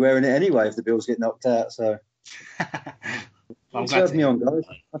might be wearing it anyway if the Bills get knocked out. So I'm glad serve to me hear. on, guys.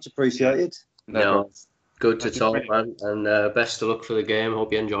 Much appreciated. No. Good to That's talk, brilliant. man. And best of luck for the game.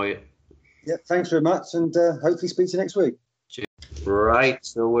 Hope you enjoy it. Yeah, thanks very much, and hopefully speak to you next week. Right,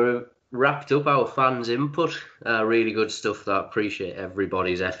 so we're wrapped up our fans' input. Really good stuff. That appreciate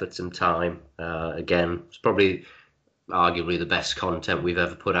everybody's efforts and time. Again, it's probably arguably the best content we've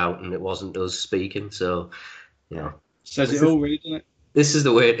ever put out, and it wasn't us speaking. So, you know, Says it all, really, doesn't it? this is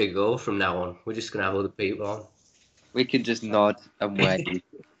the way to go from now on. We're just gonna have other people on. we can just nod and wave.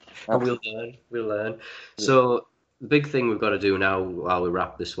 And we'll learn. So the big thing we've got to do now while we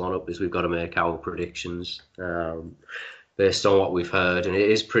wrap this one up is we've got to make our predictions based on what we've heard, and it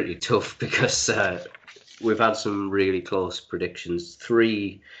is pretty tough because we've had some really close predictions.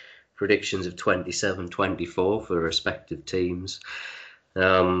 3 predictions of 27-24 for respective teams.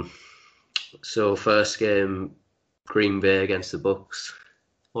 So first game, Green Bay against the Bucks.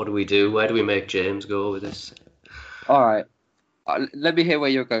 What do we do? Where do we make James go with this? All right. Let me hear where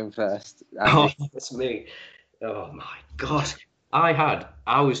you're going first. Oh, Andy. that's me. Oh my God.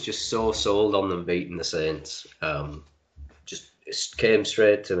 I was just so sold on them beating the Saints. Just it came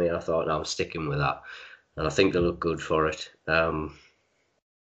straight to me. I thought, no, I'm sticking with that. And I think they look good for it.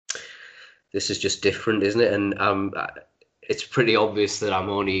 This is just different, isn't it? And it's pretty obvious that I'm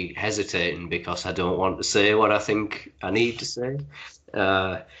only hesitating because I don't want to say what I think I need to say.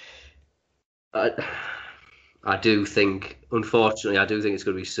 I do think, unfortunately, it's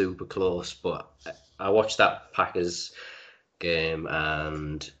going to be super close. But I watched that Packers game,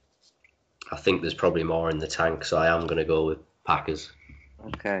 and I think there's probably more in the tank. So I am going to go with Packers.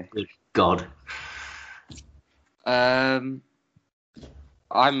 Okay. Good God. I'm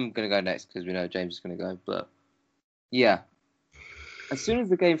going to go next because we know James is going to go. But yeah, as soon as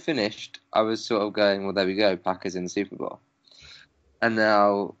the game finished, I was sort of going, well, there we go, Packers in the Super Bowl. And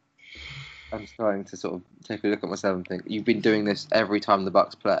now I'm starting to sort of take a look at myself and think, you've been doing this every time the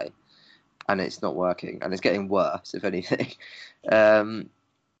Bucks play, and it's not working, and it's getting worse, if anything. I'm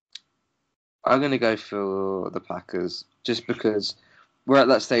going to go for the Packers just because we're at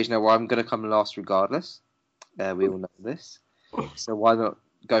that stage now where I'm going to come last regardless. We all know this. So why not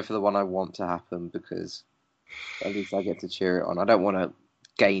go for the one I want to happen, because at least I get to cheer it on. I don't want to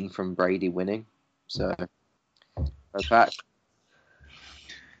gain from Brady winning. So go Pack.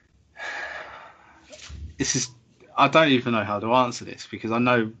 I don't even know how to answer this because I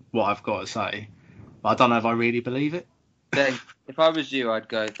know what I've got to say, but I don't know if I really believe it. Then, if I was you, I'd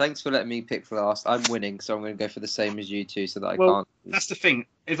go, thanks for letting me pick last. I'm winning, so I'm going to go for the same as you two so that I can't. That's the thing.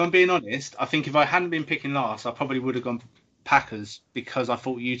 If I'm being honest, I think if I hadn't been picking last, I probably would have gone Packers because I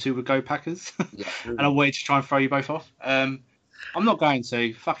thought you two would go Packers. Yeah. And I wanted to try and throw you both off. I'm not going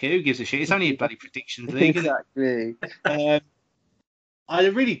to. Fuck it, who gives a shit? It's only a bloody predictions league, isn't it? Exactly. I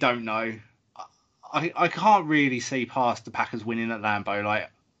really don't know. I can't really see past the Packers winning at Lambeau. I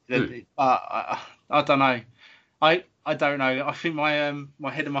don't know. I don't know. I think my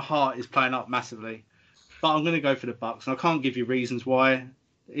head and my heart is playing up massively, but I'm going to go for the Bucks, and I can't give you reasons why.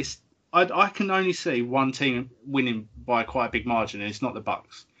 I can only see one team winning by quite a big margin, and it's not the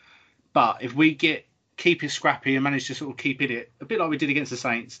Bucks. But if we keep it scrappy and manage to sort of keep it a bit like we did against the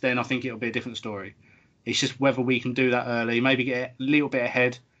Saints, then I think it'll be a different story. It's just whether we can do that early, maybe get a little bit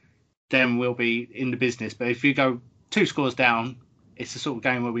ahead, then we'll be in the business. But if you go 2 scores down, it's the sort of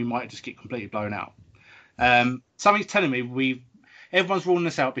game where we might just get completely blown out. Something's telling me everyone's ruling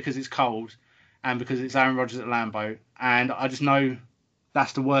us out because it's cold and because it's Aaron Rodgers at Lambeau, and I just know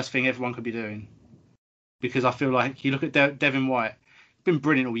that's the worst thing everyone could be doing, because I feel like you look at Devin White, been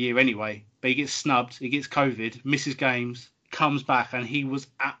brilliant all year anyway, but he gets snubbed, he gets COVID, misses games, comes back, and he was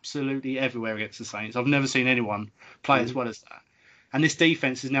absolutely everywhere against the Saints. I've never seen anyone play as well as that. And this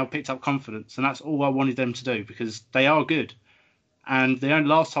defense has now picked up confidence, and that's all I wanted them to do, because they are good. And the only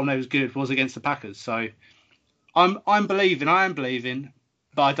last time they was good was against the Packers. So I'm believing,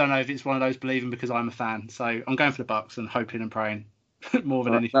 but I don't know if it's one of those believing because I'm a fan. So I'm going for the Bucks and hoping and praying more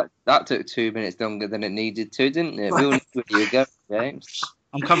than anything. That took 2 minutes longer than it needed to, didn't it? We all knew where you were going, James.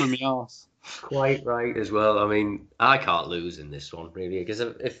 I'm covering my arse. Quite right as well. I mean, I can't lose in this one really, because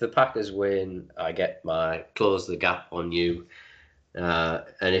if the Packers win, I get my close the gap on you,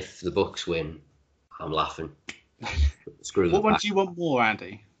 and if the Bucks win, I'm laughing. Screw the What one Packers. do you want more,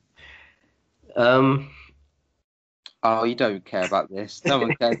 Andy? Oh, you don't care about this. No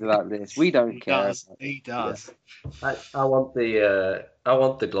one cares about this. We don't He care. does. He does. I want the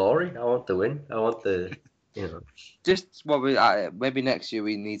glory. I want the win. I want the, you know. Just maybe next year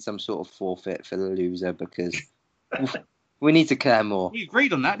we need some sort of forfeit for the loser because we need to care more. We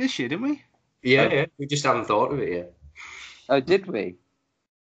agreed on that this year, didn't we? Yeah. We just haven't thought of it yet. Oh, did we?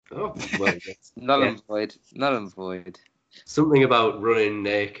 Oh, well, yes. Null Yeah. and void. Null and void. Something about running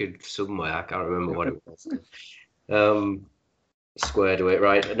naked somewhere. I can't remember what it was. Squared away.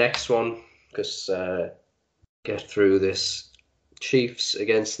 Right, the next one, because get through this. Chiefs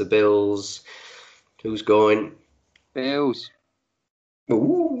against the Bills. Who's going? Bills.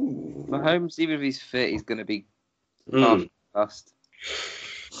 Ooh. Mahomes, even if he's fit, he's going to be Mm. fast.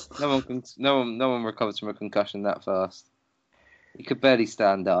 No one recovers from a concussion that fast. He could barely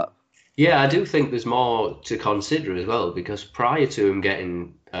stand up. Yeah, I do think there's more to consider as well, because prior to him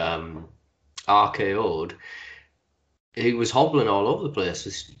getting RKO'd, he was hobbling all over the place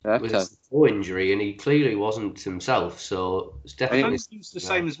with his toe injury, and he clearly wasn't himself. So it's I definitely. don't think it's the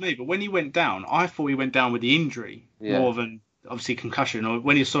same as me, but when he went down, I thought he went down with the injury more than obviously concussion. Or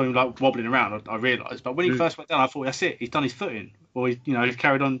when you saw him like wobbling around, I realised. But when he first went down, I thought that's it. He's done his footing, or he's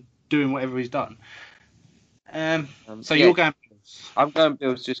carried on doing whatever he's done. So you're going. I'm going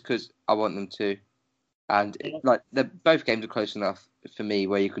Bills just because I want them to, and both games are close enough for me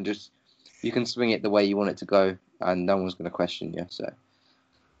where you can swing it the way you want it to go, and no one's going to question you. So,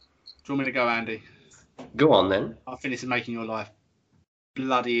 Do you want me to go, Andy? Go on then. I think this is making your life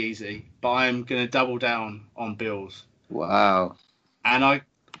bloody easy, but I'm going to double down on Bills. Wow. And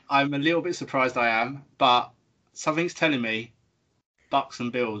I'm a little bit surprised I am, but something's telling me Bucks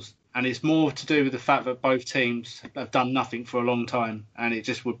and Bills. And it's more to do with the fact that both teams have done nothing for a long time. And it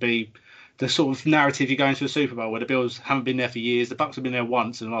just would be the sort of narrative you go into a Super Bowl where the Bills haven't been there for years. The Bucks have been there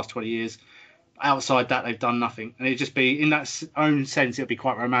once in the last 20 years. Outside that, they've done nothing. And it'd just be, in that own sense, it'd be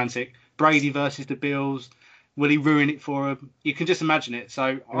quite romantic. Brady versus the Bills. Will he ruin it for them? You can just imagine it. So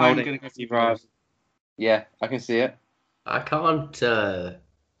I'm going to go for the Bills. Yeah, I can see it. I can't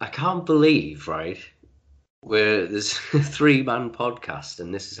believe, right, where there's a 3-man podcast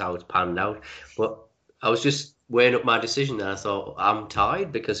and this is how it's panned out. But I was just weighing up my decision and I thought I'm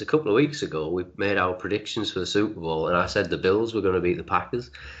tied, because a couple of weeks ago we made our predictions for the Super Bowl and I said the Bills were going to beat the Packers,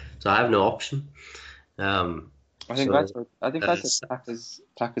 so I have no option. I think I said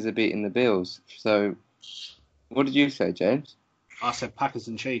Packers are beating the Bills. So, what did you say, James? I said Packers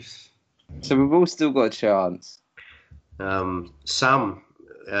and Chiefs. So we've all still got a chance. Sam,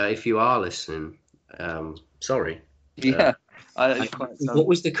 if you are listening, sorry. Yeah. What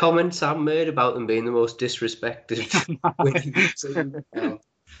was the comment Sam made about them being the most disrespected?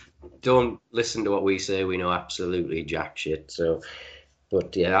 Don't listen to what we say. We know absolutely jack shit. So,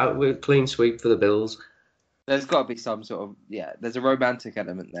 but yeah, we're clean sweep for the Bills. There's got to be some sort of there's a romantic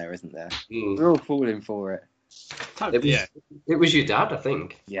element there, isn't there? Mm. We're all falling for it. It was your dad, I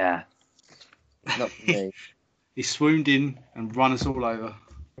think. Yeah. Not for me. He swooned in and run us all over.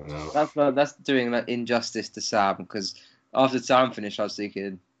 That's doing that injustice to Sam, because after Sam finished, I was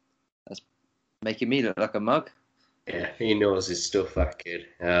thinking that's making me look like a mug. Yeah, he knows his stuff, that kid.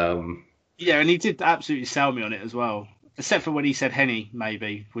 Yeah, and he did absolutely sell me on it as well. Except for when he said Henny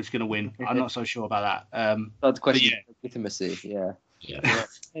maybe was going to win. I'm not so sure about that. That's the question. Legitimacy. Yeah.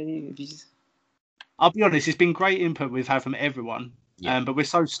 I'll be honest, it's been great input we've had from everyone. Yeah. But we're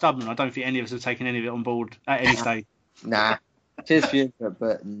so stubborn, I don't think any of us have taken any of it on board at any stage. Nah. Cheers for your input,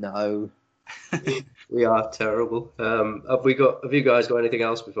 but no. We are terrible. Have you guys got anything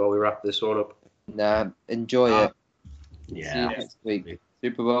else before we wrap this one up? Nah. Enjoy it. Yeah. See you next week.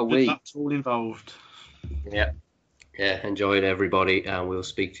 Super Bowl Good week. luck to all involved. Yeah. Yeah. Enjoy it, everybody, and we'll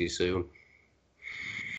speak to you soon.